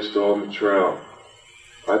Crystal on the trail.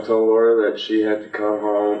 I told Laura that she had to come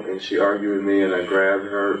home and she argued with me and I grabbed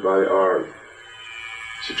her by the arm.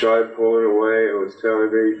 She tried pulling away and was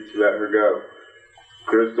telling me to let her go.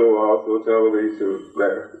 Crystal also telling me to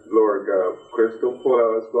let Laura go. Crystal pulled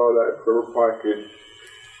out a small knife from her pocket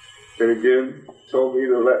and again told me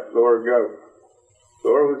to let Laura go.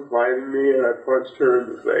 Laura was fighting me and I punched her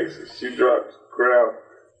in the face and she dropped to the ground.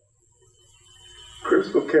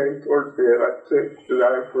 Crystal came towards me and I took the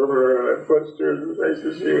knife from her and I punched her in the face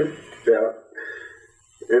and she went down.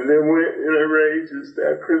 And then went in a rage and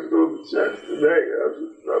stabbed Crystal in the chest and neck. I was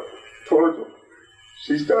just towards her.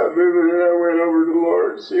 She stopped moving and I went over to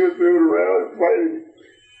Laura and she was moving around and fighting me.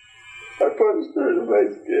 I punched her in the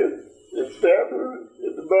face again and stabbed her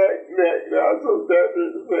in the back, neck, and I also stabbed her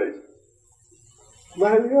in the face.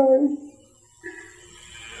 My God.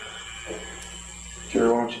 Jerry,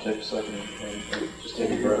 why don't you take a second and just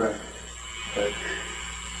take a breath. Okay.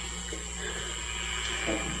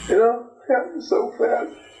 It happened so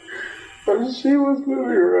fast. She was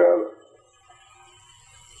moving around.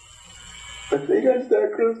 I think I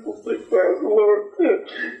stabbed Crystal 6 times in the lower pit.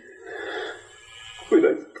 When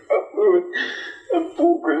I stopped moving, I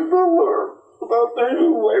pulled Crystal over about 30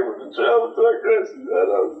 minutes away from the trail until I grabbed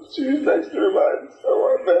that she was next to her body. So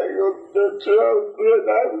I back on the trail and threw a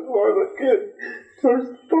knife as far as I could towards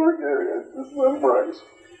the park area to swim brush.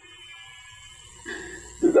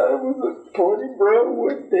 The knife was a pointy brown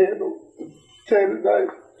wood handle, tatted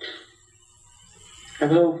knife. And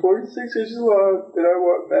I was 46 inches long, and I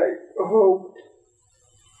walked back home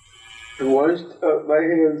and washed up my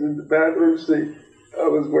hands in the bathroom sink. I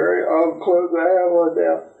was wearing all the clothes I have on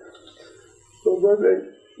now. So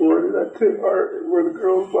Monday morning, I took Art where the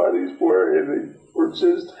girls' bodies were, and they were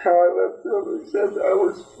just how I left them, except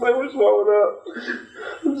they were swollen up.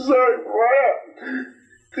 I'm sorry for that.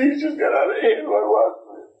 Things just got out of hand.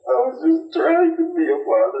 I was just trying to be a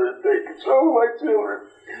father and take control of my children.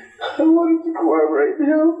 I wanted to cooperate and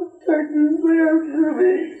help protect them after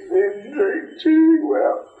me and treating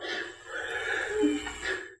well.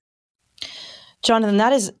 Jonathan,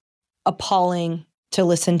 that is appalling to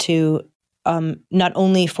listen to, not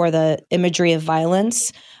only for the imagery of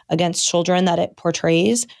violence against children that it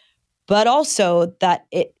portrays, but also that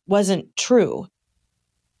it wasn't true.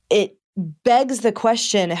 It begs the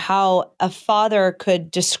question how a father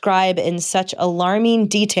could describe in such alarming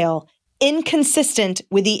detail, inconsistent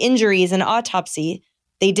with the injuries and autopsy.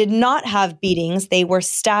 They did not have beatings. They were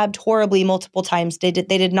stabbed horribly multiple times. They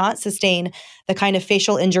did not sustain the kind of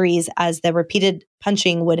facial injuries as the repeated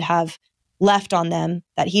punching would have left on them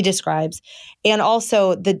that he describes. And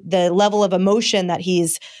also the level of emotion that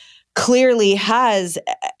he's clearly has,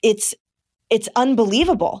 it's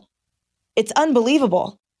unbelievable. It's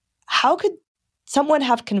unbelievable. How could someone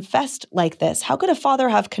have confessed like this? How could a father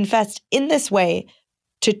have confessed in this way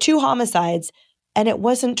to 2 homicides and it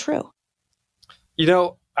wasn't true?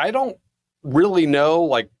 I don't really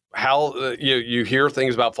know how you hear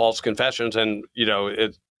things about false confessions, and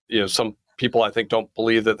some people I think don't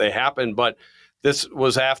believe that they happen, but this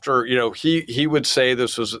was after he would say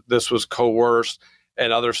this was coerced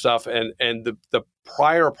and other stuff, and the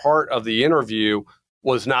prior part of the interview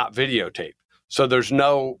was not videotaped, so there's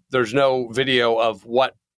no video of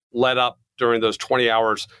what led up during those 20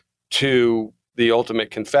 hours to the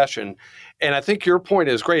ultimate confession. And I think your point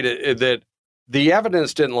is great, that the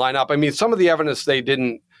evidence didn't line up. I mean, some of the evidence they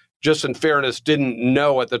didn't, just in fairness, didn't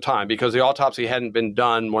know at the time because the autopsy hadn't been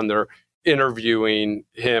done when they're interviewing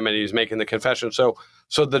him and he's making the confession. So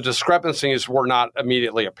the discrepancies were not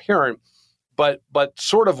immediately apparent, but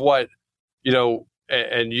sort of what,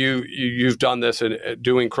 and you've done this in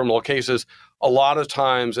doing criminal cases a lot of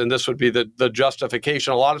times, and this would be the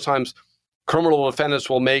justification. A lot of times criminal defendants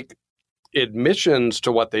will make admissions to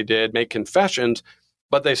what they did, make confessions,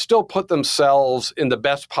 but they still put themselves in the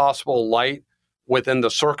best possible light within the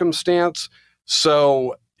circumstance.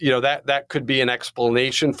 So, that could be an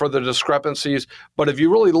explanation for the discrepancies. But if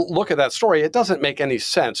you really look at that story, it doesn't make any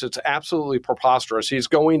sense. It's absolutely preposterous. He's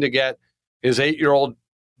going to get his 8-year-old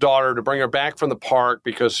daughter to bring her back from the park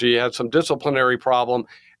because she had some disciplinary problem.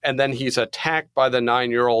 And then he's attacked by the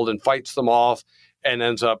 9-year-old and fights them off and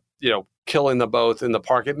ends up, killing them both in the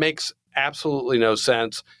park. It makes absolutely no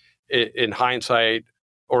sense in hindsight,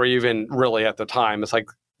 or even really at the time. It's like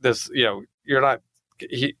this,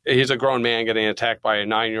 he's a grown man getting attacked by a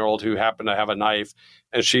 9-year-old who happened to have a knife,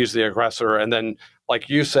 and she's the aggressor. And then, like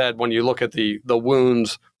you said, when you look at the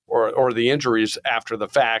wounds or the injuries after the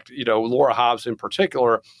fact, Laura Hobbs in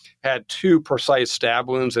particular had 2 precise stab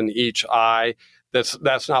wounds in each eye.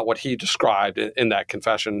 That's not what he described in that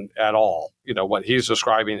confession at all. What he's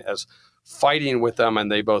describing as fighting with them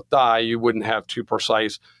and they both die, you wouldn't have 2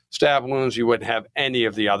 precise stab wounds, you wouldn't have any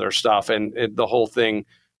of the other stuff. And the whole thing,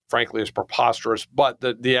 frankly, is preposterous. But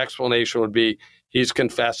the explanation would be he's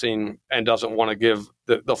confessing and doesn't want to give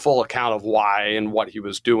the full account of why and what he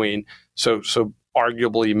was doing. So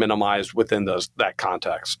arguably minimized within that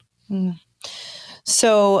context.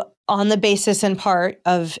 So on the basis in part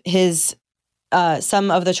of his,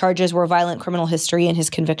 some of the charges were violent criminal history and his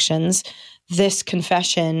convictions, this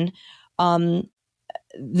confession,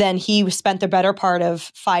 then he spent the better part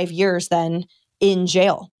of 5 years then in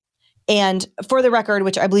jail. And for the record,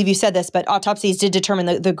 which I believe you said this, but autopsies did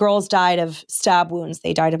determine the girls died of stab wounds.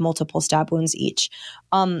 They died of multiple stab wounds each.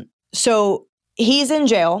 So he's in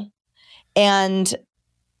jail, and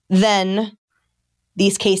then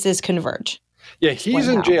these cases converge. Yeah, he's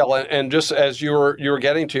in jail. And just as you were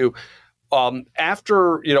getting to,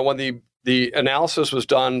 after, when the analysis was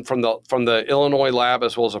done from the Illinois lab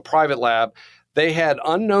as well as a private lab, they had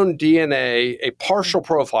unknown DNA, a partial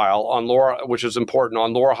profile on Laura, which is important,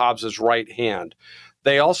 on Laura Hobbs's right hand.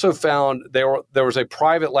 They also found there was a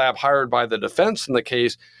private lab hired by the defense in the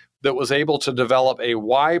case that was able to develop a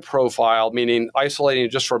Y profile, meaning isolating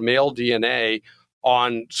just for male DNA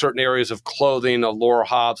on certain areas of clothing of Laura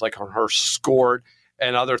Hobbs, like on her skirt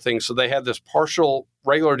and other things. So they had this partial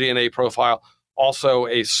regular DNA profile, also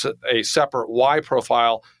a separate Y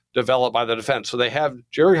profile developed by the defense. So they have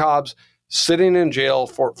Jerry Hobbs sitting in jail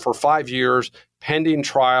for 5 years, pending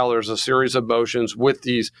trial. There's a series of motions with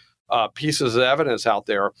these pieces of evidence out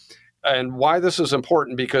there. And why this is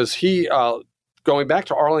important, because he, going back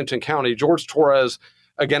to Arlington County, George Torres,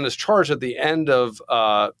 again, is charged at the end of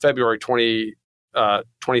February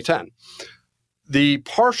 2010. The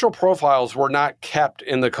partial profiles were not kept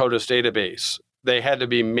in the CODIS database. They had to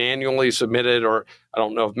be manually submitted, or I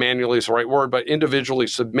don't know if manually is the right word, but individually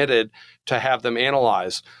submitted to have them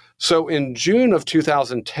analyzed. So in June of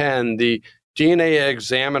 2010, the DNA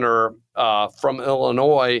examiner from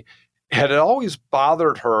Illinois had always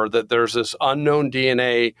bothered her that there's this unknown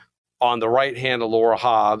DNA on the right hand of Laura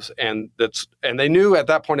Hobbs, and they knew at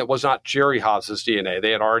that point it was not Jerry Hobbs's DNA.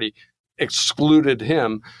 They had already excluded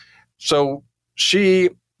him. So she,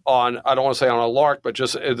 I don't want to say on a lark, but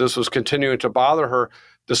just this was continuing to bother her,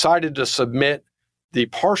 decided to submit the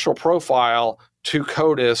partial profile to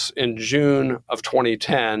CODIS in June of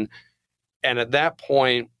 2010. And at that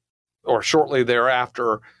point, or shortly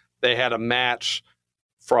thereafter, they had a match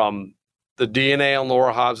from the DNA on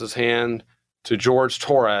Laura Hobbs's hand to George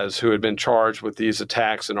Torres, who had been charged with these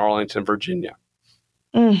attacks in Arlington, Virginia.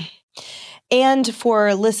 And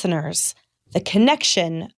for listeners, the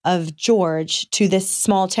connection of George to this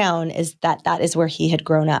small town is that is where he had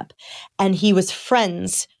grown up. And he was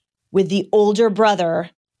friends with the older brother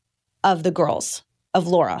of the girls, of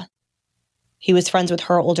Laura. He was friends with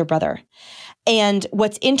her older brother. And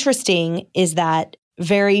what's interesting is that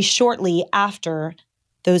very shortly after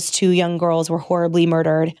those two young girls were horribly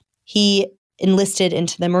murdered, he enlisted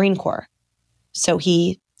into the Marine Corps. So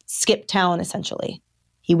he skipped town, essentially.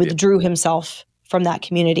 He withdrew himself from that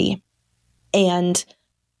community. And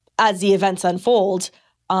as the events unfold,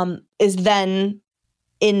 is then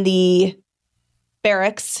in the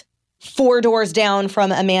barracks 4 doors down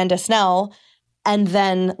from Amanda Snell, and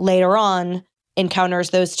then later on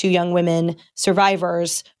encounters those two young women,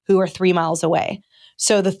 survivors, who are 3 miles away.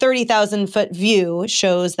 So the 30,000-foot view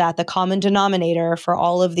shows that the common denominator for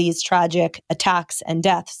all of these tragic attacks and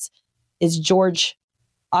deaths is George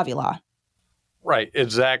Avila. Right,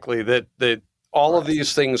 exactly. That all of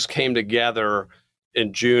these things came together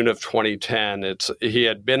in June of 2010. He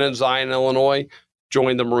had been in Zion, Illinois,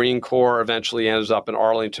 joined the Marine Corps, eventually ends up in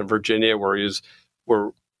Arlington, Virginia,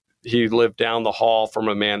 where he lived down the hall from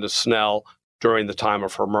Amanda Snell during the time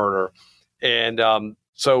of her murder. And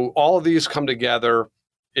so all of these come together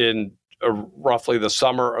in roughly the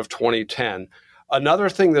summer of 2010. Another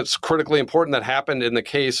thing that's critically important that happened in the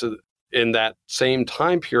case in that same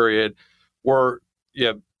time period were,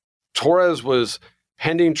 Torres was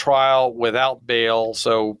pending trial without bail,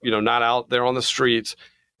 so, not out there on the streets.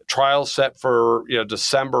 Trial set for,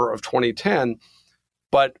 December of 2010.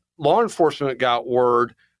 But law enforcement got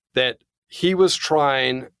word that he was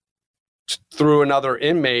trying through another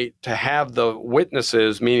inmate to have the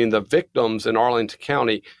witnesses, meaning the victims in Arlington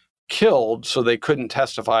County, killed so they couldn't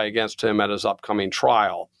testify against him at his upcoming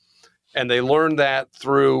trial. And they learned that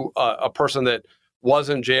through a person that was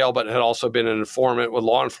in jail but had also been an informant with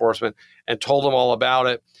law enforcement and told them all about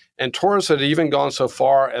it. And Torres had even gone so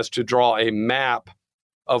far as to draw a map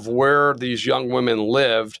of where these young women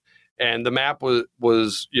lived. And the map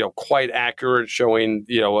was quite accurate, showing,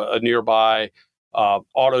 a nearby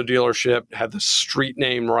auto dealership, had the street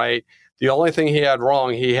name right. The only thing he had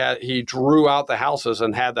wrong, he drew out the houses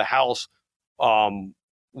and had the house,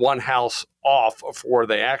 one house off of where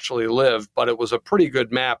they actually lived, but it was a pretty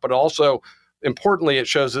good map. But also, importantly, it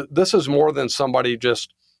shows that this is more than somebody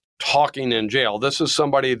just talking in jail. This is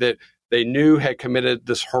somebody that they knew had committed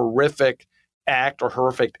this horrific act or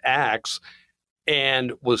horrific acts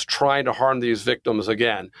and was trying to harm these victims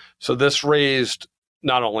again. So this raised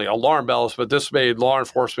not only alarm bells, but this made law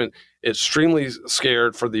enforcement extremely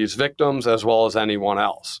scared for these victims as well as anyone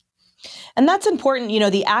else. And that's important.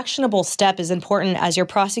 The actionable step is important as you're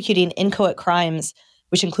prosecuting inchoate crimes,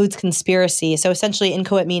 which includes conspiracy. So essentially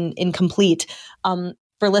inchoate mean incomplete.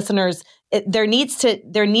 For listeners, there needs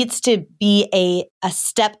to be a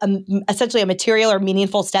step, essentially a material or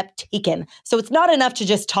meaningful step taken. So it's not enough to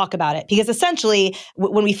just talk about it, because essentially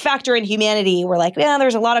when we factor in humanity, we're like,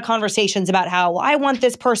 there's a lot of conversations about how, I want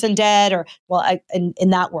this person dead, or, in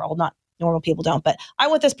that world, not normal people don't, but I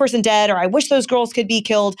want this person dead, or I wish those girls could be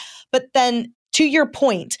killed. But then, to your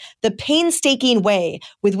point, the painstaking way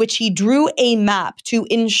with which he drew a map to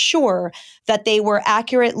ensure that they were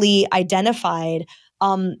accurately identified,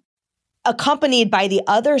 accompanied by the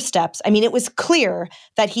other steps. It was clear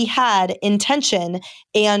that he had intention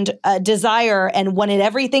and a desire and wanted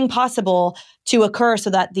everything possible to occur so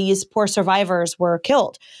that these poor survivors were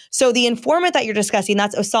killed. So the informant that you're discussing,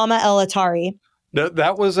 that's Osama El-Attari. There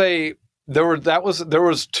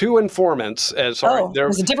was two informants. There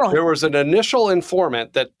was a different one. There was an initial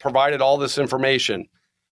informant that provided all this information.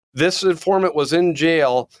 This informant was in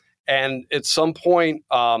jail, and at some point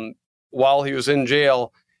while he was in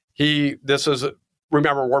jail,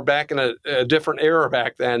 remember, we're back in a different era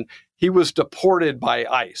back then. He was deported by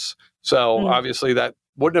ICE. So obviously that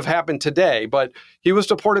wouldn't have happened today, but he was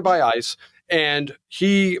deported by ICE, and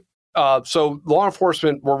so law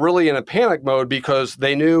enforcement were really in a panic mode because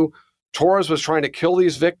they knew Torres was trying to kill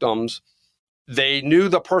these victims. They knew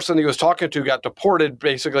the person he was talking to got deported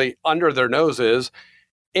basically under their noses,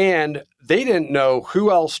 and they didn't know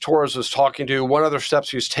who else Torres was talking to, what other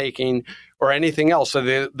steps he was taking, or anything else.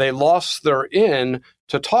 So they lost their in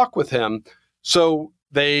to talk with him. So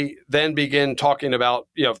they then begin talking about,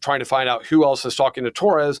 trying to find out who else is talking to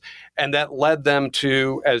Torres. And that led them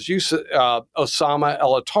to, as you said, Osama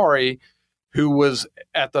Avila-Torrez, who was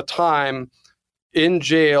at the time in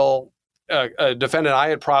jail, a defendant I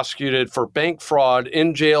had prosecuted for bank fraud,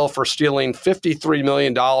 in jail for stealing $53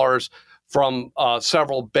 million from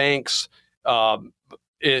several banks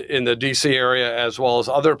in the D.C. area as well as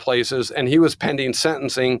other places. And he was pending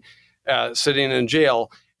sentencing, sitting in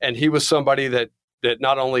jail. And he was somebody that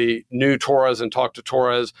not only knew Torres and talked to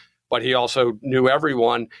Torres, but he also knew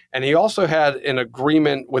everyone. And he also had an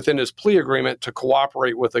agreement within his plea agreement to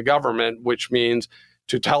cooperate with the government, which means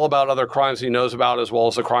to tell about other crimes he knows about as well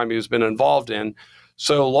as the crime he's been involved in.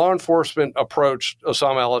 So law enforcement approached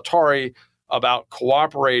Osama Avila-Torrez about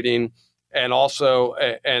cooperating, and also,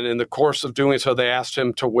 and in the course of doing so, they asked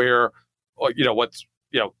him to wear, what's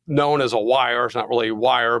known as a wire. It's not really a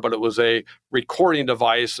wire, but it was a recording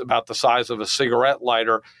device about the size of a cigarette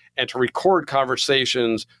lighter, and to record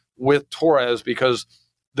conversations with Torres, because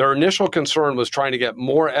their initial concern was trying to get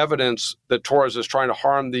more evidence that Torres is trying to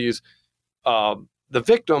harm these the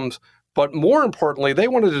victims. But more importantly, they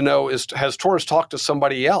wanted to know, has Torres talked to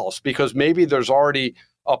somebody else? Because maybe there's already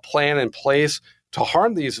a plan in place to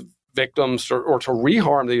harm these victims or to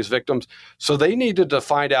reharm these victims. So they needed to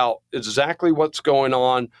find out exactly what's going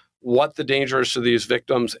on, what the danger is to these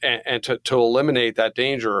victims, and to eliminate that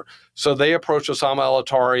danger. So they approached Osama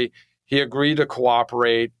Avila-Torrez. He agreed to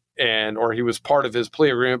cooperate, or he was part of his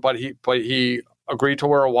plea agreement, but he agreed to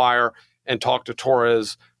wear a wire and talk to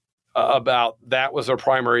Torres about that was their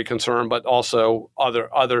primary concern, but also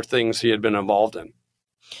other things he had been involved in.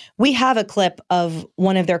 We have a clip of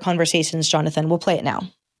one of their conversations, Jonathan. We'll play it now.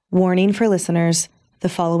 Warning for listeners, the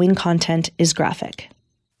following content is graphic.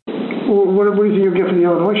 Well, what do you think you'll get for the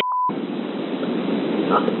Illinois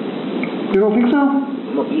Nothing. You don't think so?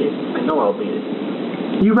 I'm going to beat it. I know I'll beat it.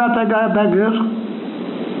 You got that guy up that good?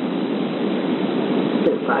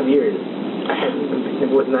 It's been 5 years.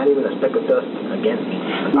 It was not even a speck of dust against me.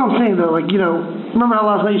 No, I'm saying, though, remember how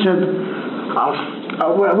last night you said,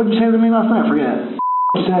 what did you say to me last night? I forget.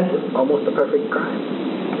 What you said? Almost a perfect crime.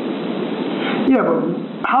 Yeah, but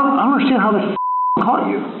I don't understand how they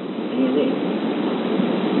caught you. DNA.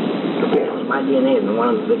 It was my DNA and one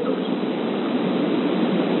of the victims.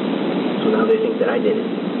 So now they think that I did it.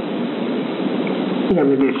 Yeah, I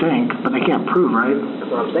mean, they think, but they can't prove, right? That's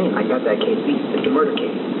what I'm saying. I got that case beat. It's a murder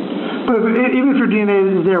case. But even if your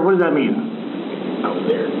DNA is there, what does that mean? I was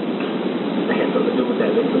there. I had something to do with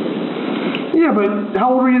that victim. Yeah, but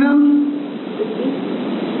how old were you then?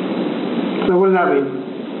 16. So what does that mean?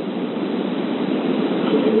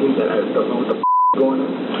 It means that I don't know what the is going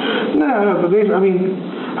on. No, but basically, I mean,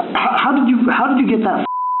 how did you get that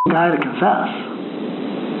guy to confess?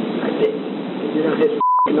 I did. He did on his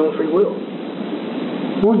own free will.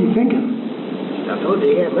 What was he thinking? I told you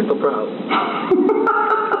he had mental problems. I'm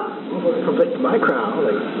going to convict my crowd.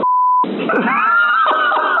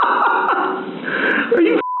 Are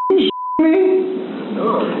you me? No.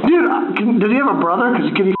 Dude, does he have a brother?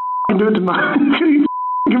 Because can he do it to my... Can he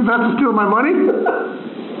confess to stealing my money?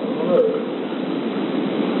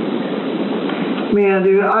 Man,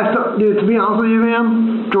 dude, to be honest with you,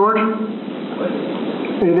 man, George,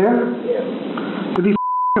 are you there? Yeah. To be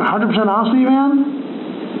 100% honest with you, man,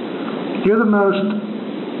 you're the most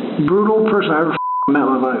brutal person I ever met in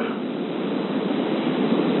my life.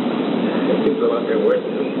 There's people out there worse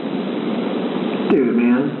than me. Dude,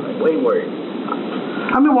 man. Way worse.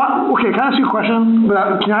 I mean, okay, can I ask you a question?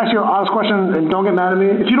 Can I ask you an honest question and don't get mad at me?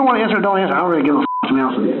 If you don't want to answer it, don't answer. I don't really give a to be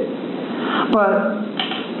honest with you. But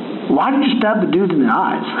why did you stab the dudes in the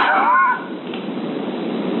eyes?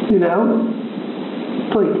 You know?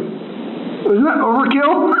 Isn't that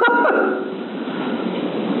overkill?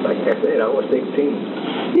 Like I said, I was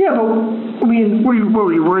 16. Yeah, but, I mean, were you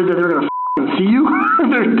worried that they were going to see you?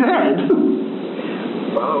 They're dead.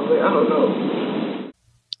 Probably, I don't know.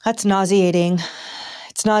 That's nauseating.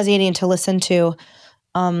 It's nauseating to listen to.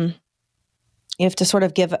 You have to sort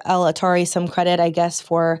of give Avila-Torrez some credit, I guess,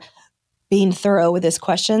 for being thorough with his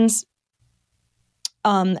questions.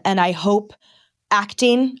 And I hope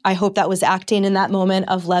that was acting in that moment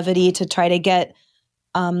of levity to try to get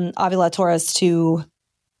Avila-Torrez to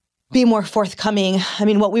be more forthcoming. I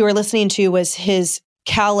mean, what we were listening to was his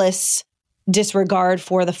callous disregard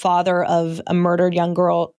for the father of a murdered young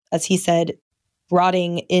girl, as he said,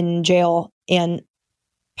 rotting in jail and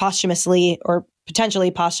potentially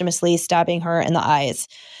posthumously stabbing her in the eyes.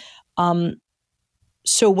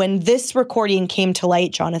 So when this recording came to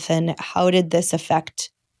light, Jonathan, how did this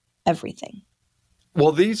affect everything?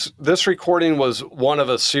 Well, this recording was one of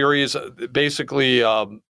a series. Basically,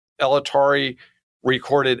 Avila-Torrez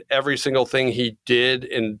recorded every single thing he did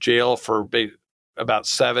in jail for about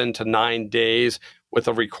 7 to 9 days with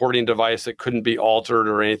a recording device that couldn't be altered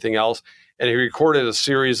or anything else. And he recorded a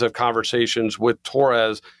series of conversations with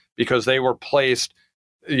Torres because they were placed,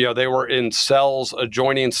 they were in cells,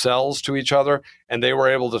 adjoining cells to each other, and they were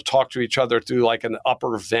able to talk to each other through like an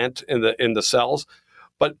upper vent in the cells.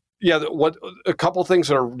 But what a couple things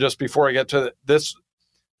that are just before I get to this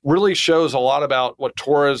really shows a lot about what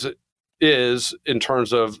Torres is in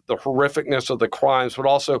terms of the horrificness of the crimes, but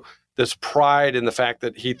also this pride in the fact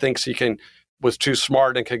that he thinks was too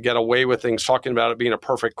smart and could get away with things, talking about it being a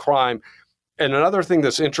perfect crime. And another thing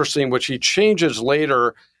that's interesting, which he changes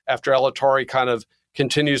later after Avila-Torrez kind of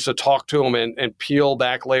continues to talk to him and peel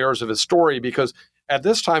back layers of his story, because at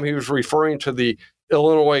this time he was referring to the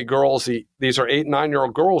Illinois girls. These are 8 and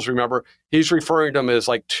 9-year-old girls, remember. He's referring to them as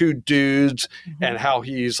like two dudes and how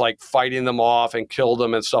he's like fighting them off and killed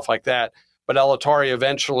them and stuff like that. But Avila-Torrez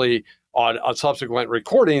eventually on subsequent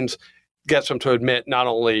recordings gets them to admit not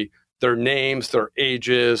only their names, their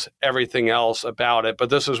ages, everything else about it. But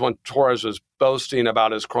this is when Torres was boasting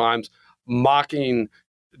about his crimes, mocking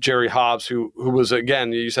Jerry Hobbs, who was,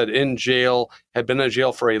 again, you said in jail, had been in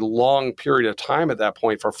jail for a long period of time at that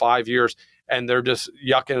point, for 5 years, and they're just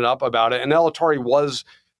yucking it up about it. And Avila-Torrez was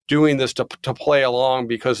doing this to play along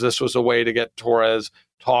because this was a way to get Torres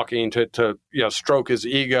talking, to stroke his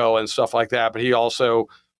ego and stuff like that. But he also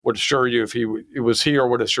would assure you, if he was here,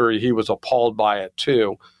 would assure you he was appalled by it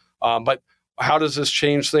too. But how does this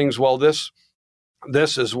change things? Well, this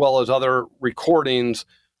as well as other recordings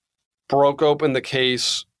broke open the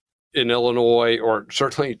case in Illinois, or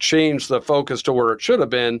certainly changed the focus to where it should have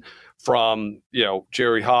been from,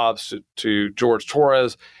 Jerry Hobbs to George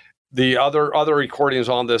Torres. The other recordings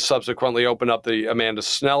on this subsequently opened up the Amanda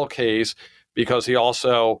Snell case, because he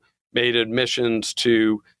also made admissions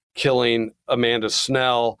to killing Amanda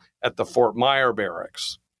Snell at the Fort Myer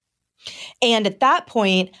barracks. And at that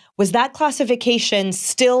point, was that classification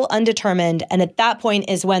still undetermined? And at that point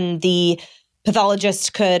is when the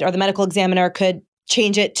pathologist could, or the medical examiner could,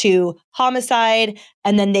 change it to homicide,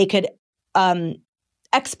 and then they could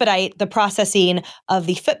expedite the processing of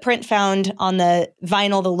the footprint found on the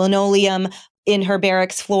vinyl, the linoleum in her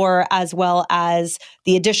barracks floor, as well as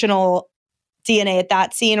the additional DNA at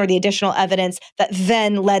that scene, or the additional evidence that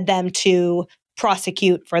then led them to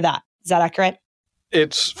prosecute for that. Is that accurate?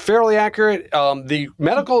 It's fairly accurate. The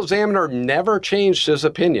medical examiner never changed his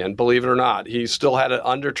opinion, believe it or not. He still had it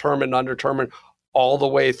undetermined all the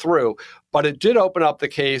way through. But it did open up the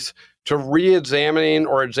case to re-examining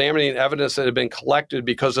or examining evidence that had been collected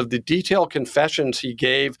because of the detailed confessions he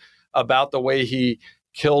gave about the way he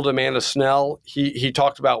killed Amanda Snell. He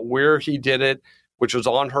talked about where he did it, which was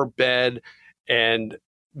on her bed, and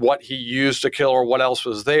what he used to kill her, what else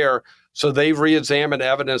was there. So they re-examined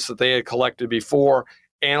evidence that they had collected before,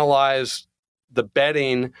 analyzed the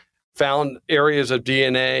bedding, found areas of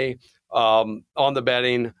DNA on the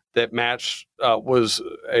bedding that matched, was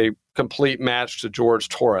a complete match to George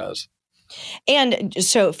Torres. And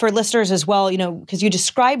so for listeners as well, because you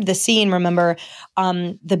described the scene, remember,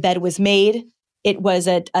 the bed was made. It was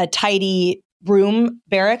a tidy room,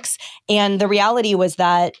 barracks. And the reality was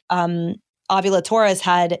that Avila-Torrez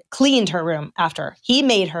had cleaned her room after. He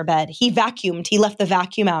made her bed. He vacuumed. He left the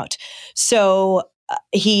vacuum out. So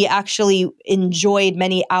he actually enjoyed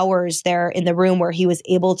many hours there in the room where he was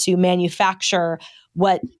able to manufacture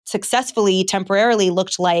what successfully, temporarily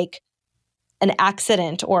looked like an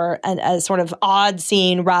accident or a sort of odd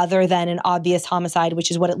scene rather than an obvious homicide,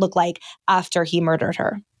 which is what it looked like after he murdered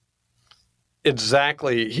her.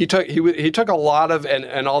 Exactly. He took a lot of,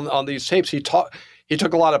 and on these tapes, he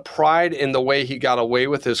took a lot of pride in the way he got away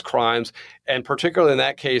with his crimes, and particularly in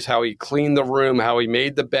that case, how he cleaned the room, how he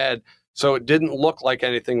made the bed, so it didn't look like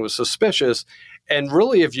anything was suspicious. And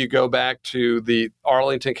really, if you go back to the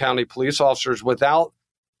Arlington County police officers, without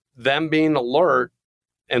them being alert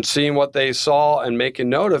and seeing what they saw and making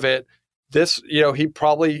note of it, this, he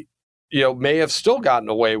probably, may have still gotten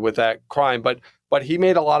away with that crime. But he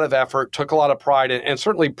made a lot of effort, took a lot of pride, and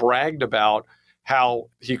certainly bragged about how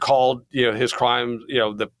he called, his crime,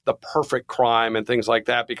 the perfect crime and things like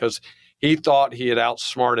that, because he thought he had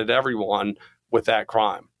outsmarted everyone with that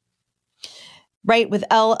crime. Right. With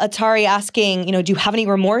Avila-Torrez asking, do you have any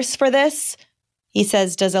remorse for this? He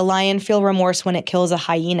says, does a lion feel remorse when it kills a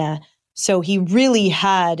hyena? So he really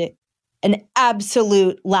had an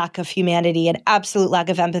absolute lack of humanity, an absolute lack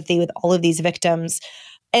of empathy with all of these victims.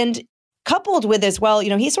 And coupled with as well,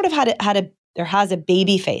 he sort of has a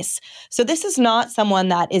baby face. So this is not someone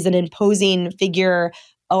that is an imposing figure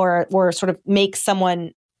or sort of makes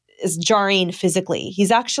someone is jarring physically.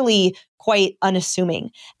 He's actually quite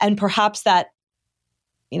unassuming. And perhaps that,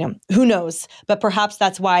 who knows, but perhaps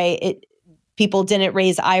that's why people didn't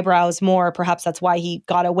raise eyebrows more. Perhaps that's why he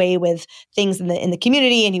got away with things in the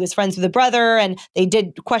community, and he was friends with the brother, and they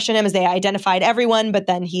did question him as they identified everyone, but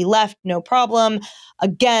then he left, no problem.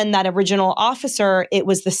 Again, that original officer, it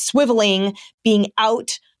was the swiveling, being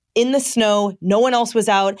out in the snow, no one else was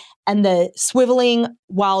out, and the swiveling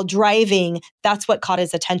while driving, that's what caught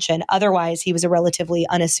his attention. Otherwise, he was a relatively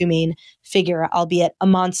unassuming figure, albeit a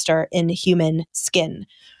monster in human skin.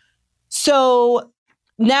 So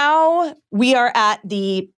now we are at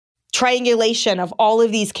the triangulation of all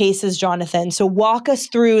of these cases, Jonathan. So walk us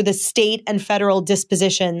through the state and federal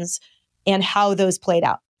dispositions and how those played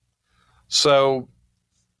out. So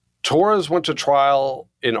Torres went to trial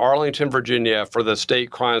in Arlington, Virginia for the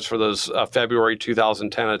state crimes for those February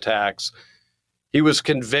 2010 attacks. He was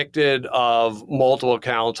convicted of multiple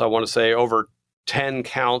counts, I want to say over 10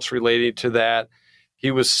 counts related to that.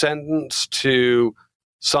 He was sentenced to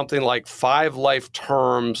something like 5 life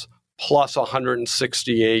terms plus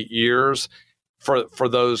 168 years for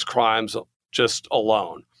those crimes just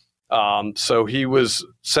alone. So he was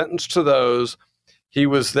sentenced to those. He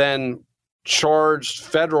was then charged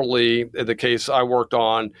federally in the case I worked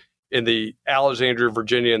on in the Alexandria,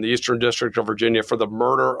 Virginia, in the Eastern District of Virginia for the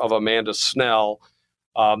murder of Amanda Snell.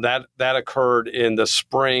 That occurred in the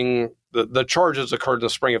spring. The charges occurred in the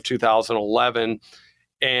spring of 2011.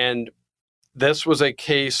 And this was a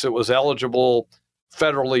case that was eligible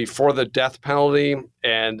federally for the death penalty.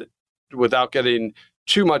 And without getting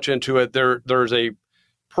too much into it, there's a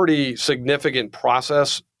pretty significant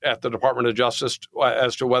process at the Department of Justice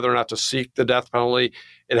as to whether or not to seek the death penalty.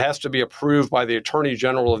 It has to be approved by the Attorney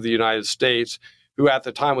General of the United States, who at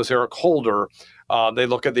the time was Eric Holder. They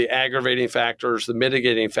look at the aggravating factors, the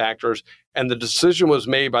mitigating factors, and the decision was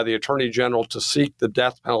made by the Attorney General to seek the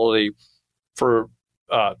death penalty for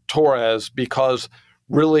Torres because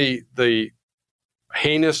really the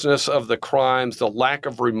heinousness of the crimes, the lack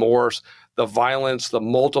of remorse, the violence, the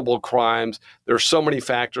multiple crimes. There's so many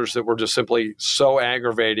factors that were just simply so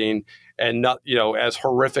aggravating and not, as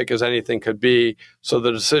horrific as anything could be. So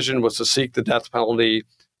the decision was to seek the death penalty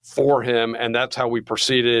for him. And that's how we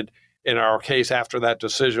proceeded in our case after that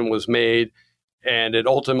decision was made. And it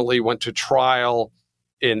ultimately went to trial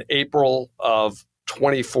in April of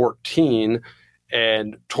 2014.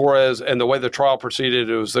 And Torres, and the way the trial proceeded,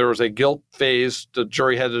 there was a guilt phase. The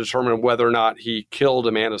jury had to determine whether or not he killed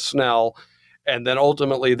Amanda Snell. And then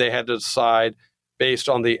ultimately they had to decide, based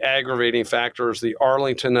on the aggravating factors, the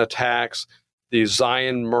Arlington attacks, the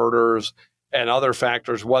Zion murders, and other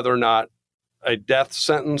factors, whether or not a death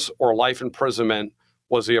sentence or life imprisonment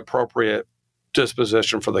was the appropriate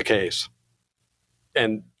disposition for the case.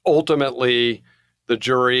 And ultimately, the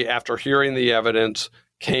jury, after hearing the evidence,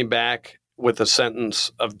 came back with a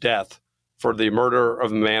sentence of death for the murder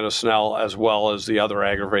of Amanda Snell, as well as the other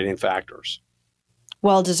aggravating factors.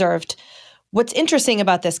 Well deserved. What's interesting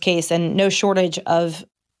about this case, and no shortage of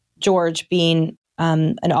George being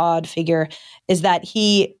an odd figure, is that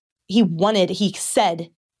he said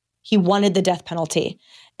he wanted the death penalty.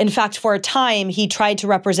 In fact, for a time, he tried to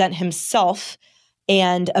represent himself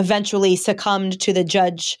and eventually succumbed to the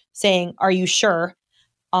judge saying, "Are you sure?"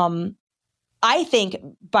 I think,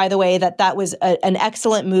 by the way, that was an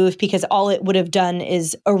excellent move because all it would have done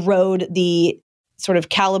is erode the sort of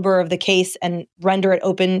caliber of the case and render it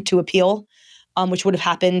open to appeal, which would have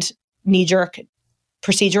happened knee-jerk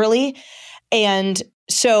procedurally. And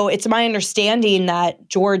so it's my understanding that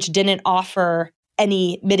George didn't offer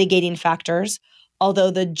any mitigating factors,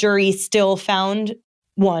 although the jury still found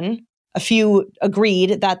one. A few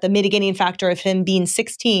agreed that the mitigating factor of him being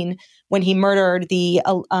 16 when he murdered the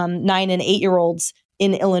 9 and 8-year-olds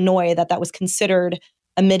in Illinois, that was considered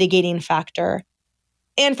a mitigating factor.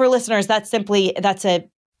 And for listeners, that's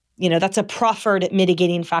a proffered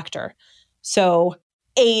mitigating factor. So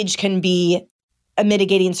age can be a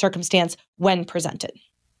mitigating circumstance when presented.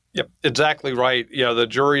 Yep, exactly right. The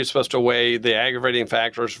jury is supposed to weigh the aggravating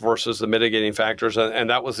factors versus the mitigating factors, and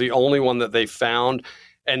that was the only one that they found,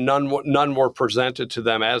 and none were presented to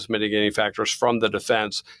them as mitigating factors from the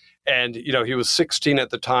defense. And, he was 16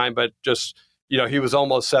 at the time, but just, he was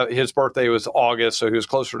almost, his birthday was August, so he was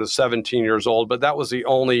closer to 17 years old. But that was the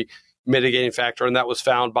only mitigating factor, and that was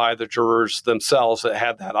found by the jurors themselves that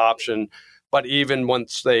had that option. But even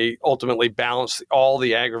once they ultimately balanced all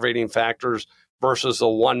the aggravating factors versus the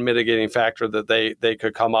one mitigating factor that they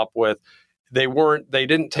could come up with, they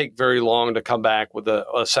didn't take very long to come back with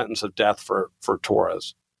a sentence of death for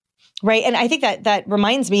Torres. Right. And I think that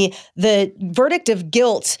reminds me, the verdict of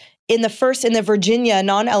guilt in the Virginia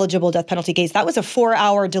non-eligible death penalty case, that was a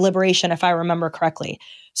 4-hour deliberation, if I remember correctly.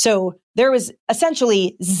 So there was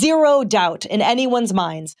essentially zero doubt in anyone's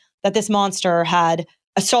minds that this monster had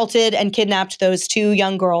assaulted and kidnapped those 2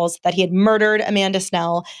 young girls, that he had murdered Amanda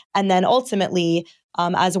Snell, and then ultimately,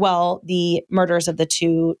 as well, the murders of the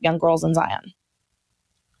 2 young girls in Zion.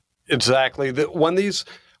 Exactly. When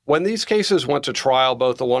these cases went to trial,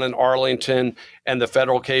 both the one in Arlington and the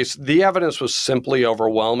federal case, the evidence was simply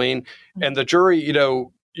overwhelming. And the jury,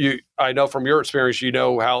 I know from your experience,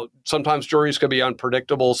 how sometimes juries can be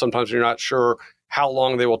unpredictable. Sometimes you're not sure how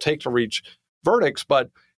long they will take to reach verdicts. But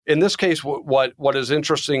in this case, what is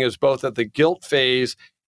interesting is both at the guilt phase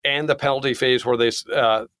and the penalty phase, where they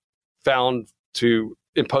found to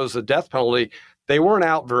impose the death penalty, they weren't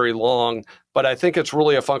out very long. But I think it's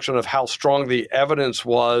really a function of how strong the evidence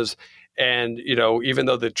was. And, even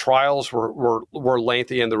though the trials were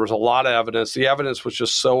lengthy and there was a lot of evidence, the evidence was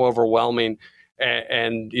just so overwhelming.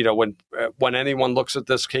 And when anyone looks at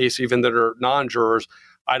this case, even that are non-jurors,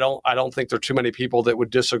 I don't think there are too many people that would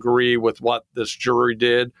disagree with what this jury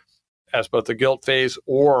did as both the guilt phase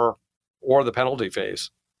or the penalty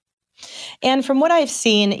phase. And from what I've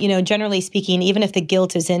seen, generally speaking, even if the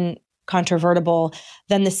guilt is incontrovertible,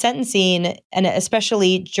 then the sentencing, and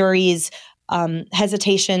especially juries'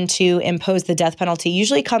 hesitation to impose the death penalty,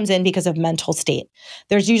 usually comes in because of mental state.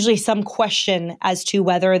 There's usually some question as to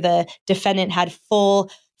whether the defendant had full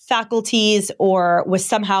faculties or was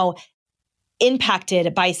somehow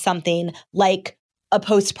impacted by something like a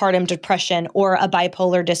postpartum depression or a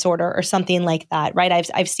bipolar disorder or something like that, right?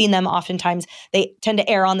 I've seen them oftentimes, they tend to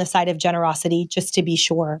err on the side of generosity just to be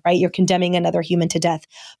sure, right? You're condemning another human to death.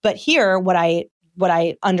 But here, what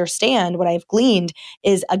I understand, what I've gleaned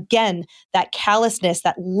is, again, that callousness,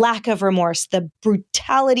 that lack of remorse, the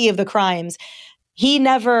brutality of the crimes. He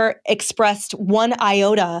never expressed one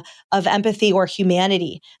iota of empathy or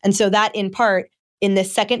humanity. And so that, in part, in the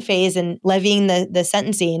second phase and levying the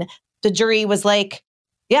sentencing, the jury was like,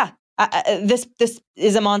 yeah, this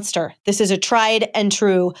is a monster. This is a tried and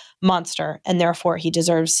true monster, and therefore he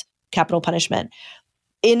deserves capital punishment.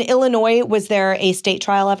 In Illinois, was there a state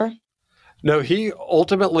trial ever? No, he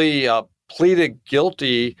ultimately pleaded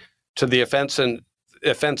guilty to the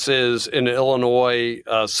offenses in Illinois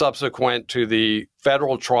subsequent to the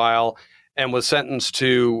federal trial, and was sentenced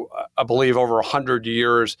to, I believe, over 100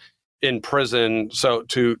 years in prison, so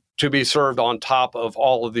to be served on top of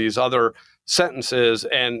all of these other sentences.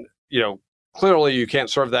 And clearly you can't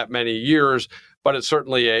serve that many years, but it's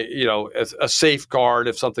certainly a safeguard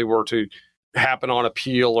if something were to happen on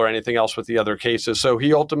appeal or anything else with the other cases. So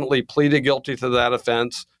he ultimately pleaded guilty to that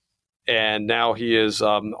offense, and now he is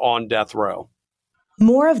on death row.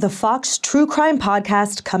 More of the Fox True Crime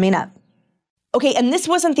Podcast coming up. Okay, and this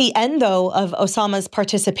wasn't the end, though, of Osama's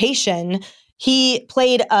participation. He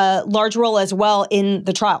played a large role as well in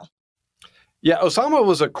the trial. Yeah, Osama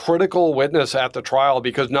was a critical witness at the trial,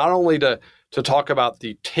 because not only to talk about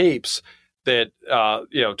the tapes that,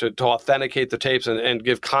 to authenticate the tapes and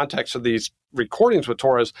give context to these recordings with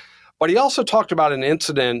Torres, but he also talked about an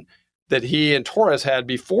incident that he and Torres had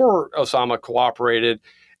before Osama cooperated.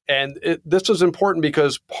 And this was important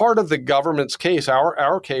because part of the government's case,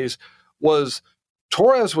 our case, was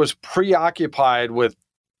Torres was preoccupied with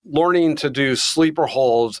learning to do sleeper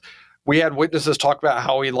holds. We had witnesses talk about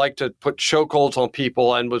how he liked to put chokeholds on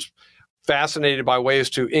people and was fascinated by ways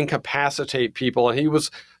to incapacitate people. And he was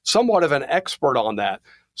somewhat of an expert on that.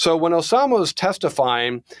 So when Osama was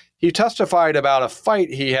testifying, he testified about a fight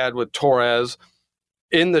he had with Torres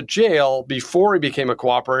in the jail before he became a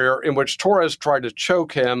cooperator, in which Torres tried to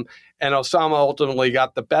choke him, and Osama ultimately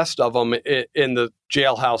got the best of him in the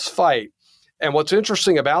jailhouse fight. And what's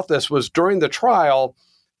interesting about this was during the trial,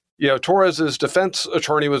 Torres's defense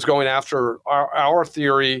attorney was going after our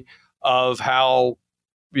theory of how,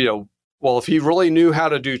 if he really knew how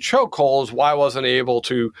to do chokeholds, why wasn't he able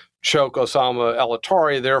to choke Osama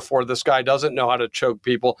Avila-Torrez? Therefore, this guy doesn't know how to choke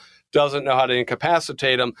people, doesn't know how to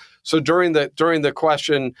incapacitate them. So during the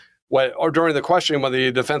questioning, when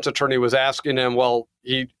the defense attorney was asking him, well,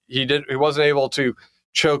 he wasn't able to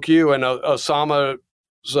choke you, and Osama's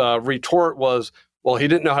retort was, well, he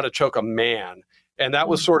didn't know how to choke a man. And that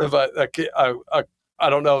was sort of I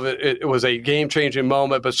don't know if it was a game-changing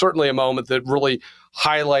moment, but certainly a moment that really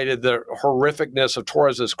highlighted the horrificness of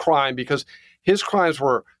Torres's crime, because his crimes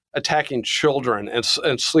were attacking children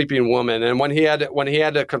and sleeping women. And when he had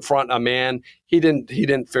to confront a man, he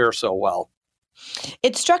didn't fare so well.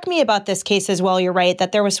 It struck me about this case as well, you're right,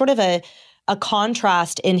 that there was sort of a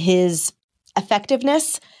contrast in his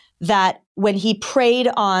effectiveness, that when he preyed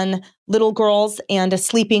on little girls and a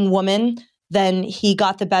sleeping woman, then he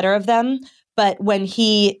got the better of them. But when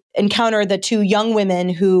he encountered the two young women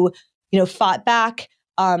who, fought back,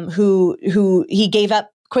 who he gave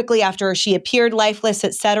up quickly after she appeared lifeless,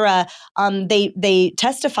 etc., they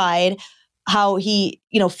testified how he,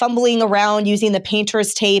 fumbling around using the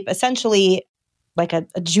painter's tape, essentially like a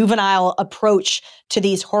juvenile approach to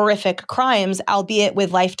these horrific crimes, albeit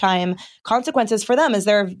with lifetime consequences for them, as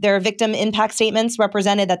their victim impact statements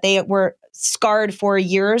represented that they were scarred for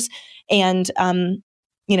years and,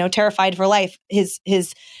 terrified for life. His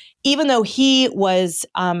even though he was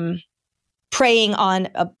preying on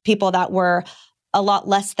people that were a lot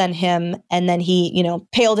less than him, and then he,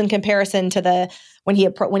 paled in comparison to when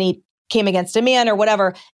he came against a man or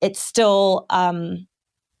whatever, it's still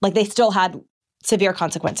they still had severe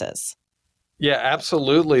consequences. Yeah,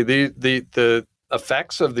 absolutely. The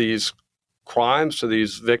effects of these crimes to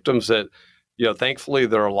these victims that, thankfully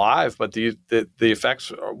they're alive, but the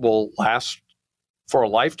effects will last for a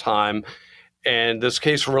lifetime. And this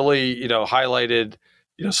case really, highlighted,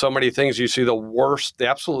 so many things. You see the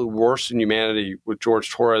absolute worst in humanity with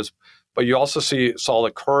George Torres, but you also saw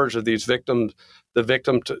the courage of these victims, the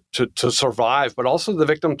victim to survive, but also the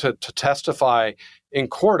victim to testify in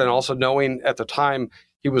court, and also knowing at the time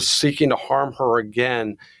he was seeking to harm her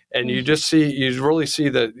again. And you really see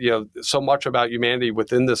that, so much about humanity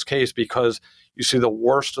within this case, because you see the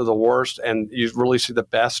worst of the worst, and you really see the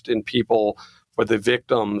best in people for the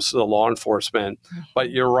victims, the law enforcement.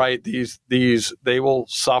 But you're right, they will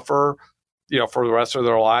suffer, for the rest of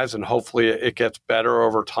their lives, and hopefully it gets better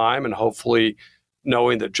over time, and hopefully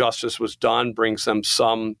knowing that justice was done brings them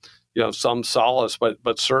some solace.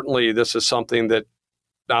 But certainly this is something that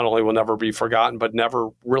not only will never be forgotten, but never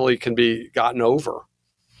really can be gotten over.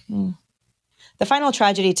 The final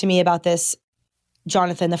tragedy to me about this,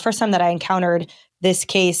 Jonathan, the first time that I encountered this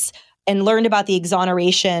case and learned about the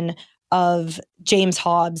exoneration of James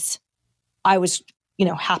Hobbs, I was,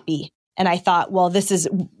 happy. And I thought, well, this is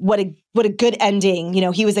what a good ending.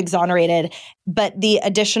 He was exonerated. But the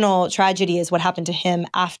additional tragedy is what happened to him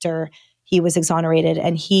after he was exonerated.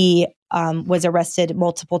 And he was arrested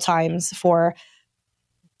multiple times for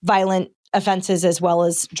violent offenses as well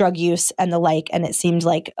as drug use and the like. And it seemed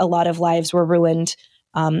like a lot of lives were ruined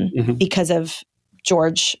because of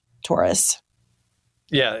George Torres.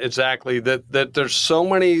 Yeah, exactly. That there's so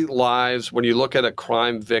many lives when you look at a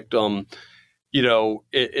crime victim.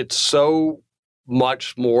 It's so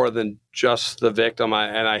much more than just the victim.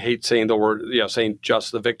 And I hate saying the word, saying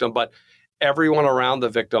just the victim, but everyone around the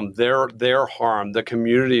victim, they're harmed, the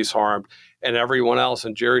community's harmed, and everyone else.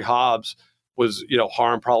 And Jerry Hobbs was,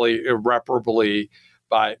 harmed probably irreparably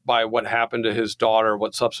by what happened to his daughter,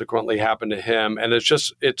 what subsequently happened to him. And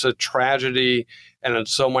it's a tragedy. And in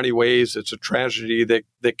so many ways, it's a tragedy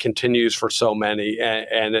that continues for so many.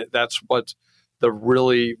 And that's what's the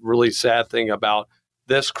really, really sad thing about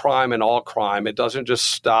this crime and all crime. It doesn't just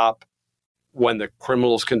stop when the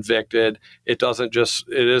criminal is convicted. It isn't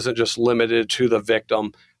just limited to the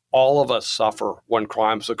victim. All of us suffer when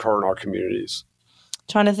crimes occur in our communities.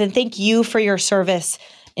 Jonathan, thank you for your service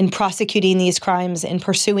in prosecuting these crimes, in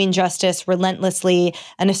pursuing justice relentlessly,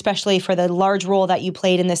 and especially for the large role that you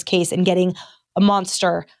played in this case in getting a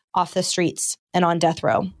monster off the streets and on death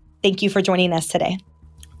row. Thank you for joining us today.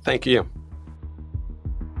 Thank you.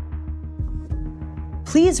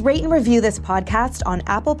 Please rate and review this podcast on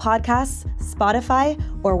Apple Podcasts, Spotify,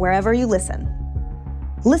 or wherever you listen.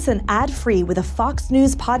 Listen ad-free with a Fox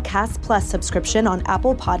News Podcast Plus subscription on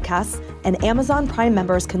Apple Podcasts, and Amazon Prime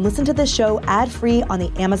members can listen to the show ad-free on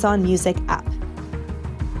the Amazon Music app.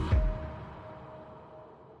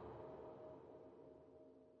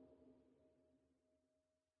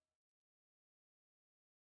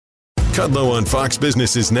 Kudlow on Fox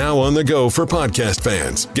Business is now on the go for podcast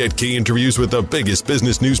fans. Get key interviews with the biggest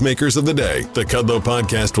business newsmakers of the day. The Kudlow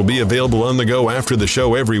podcast will be available on the go after the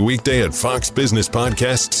show every weekday at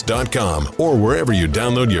foxbusinesspodcasts.com or wherever you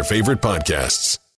download your favorite podcasts.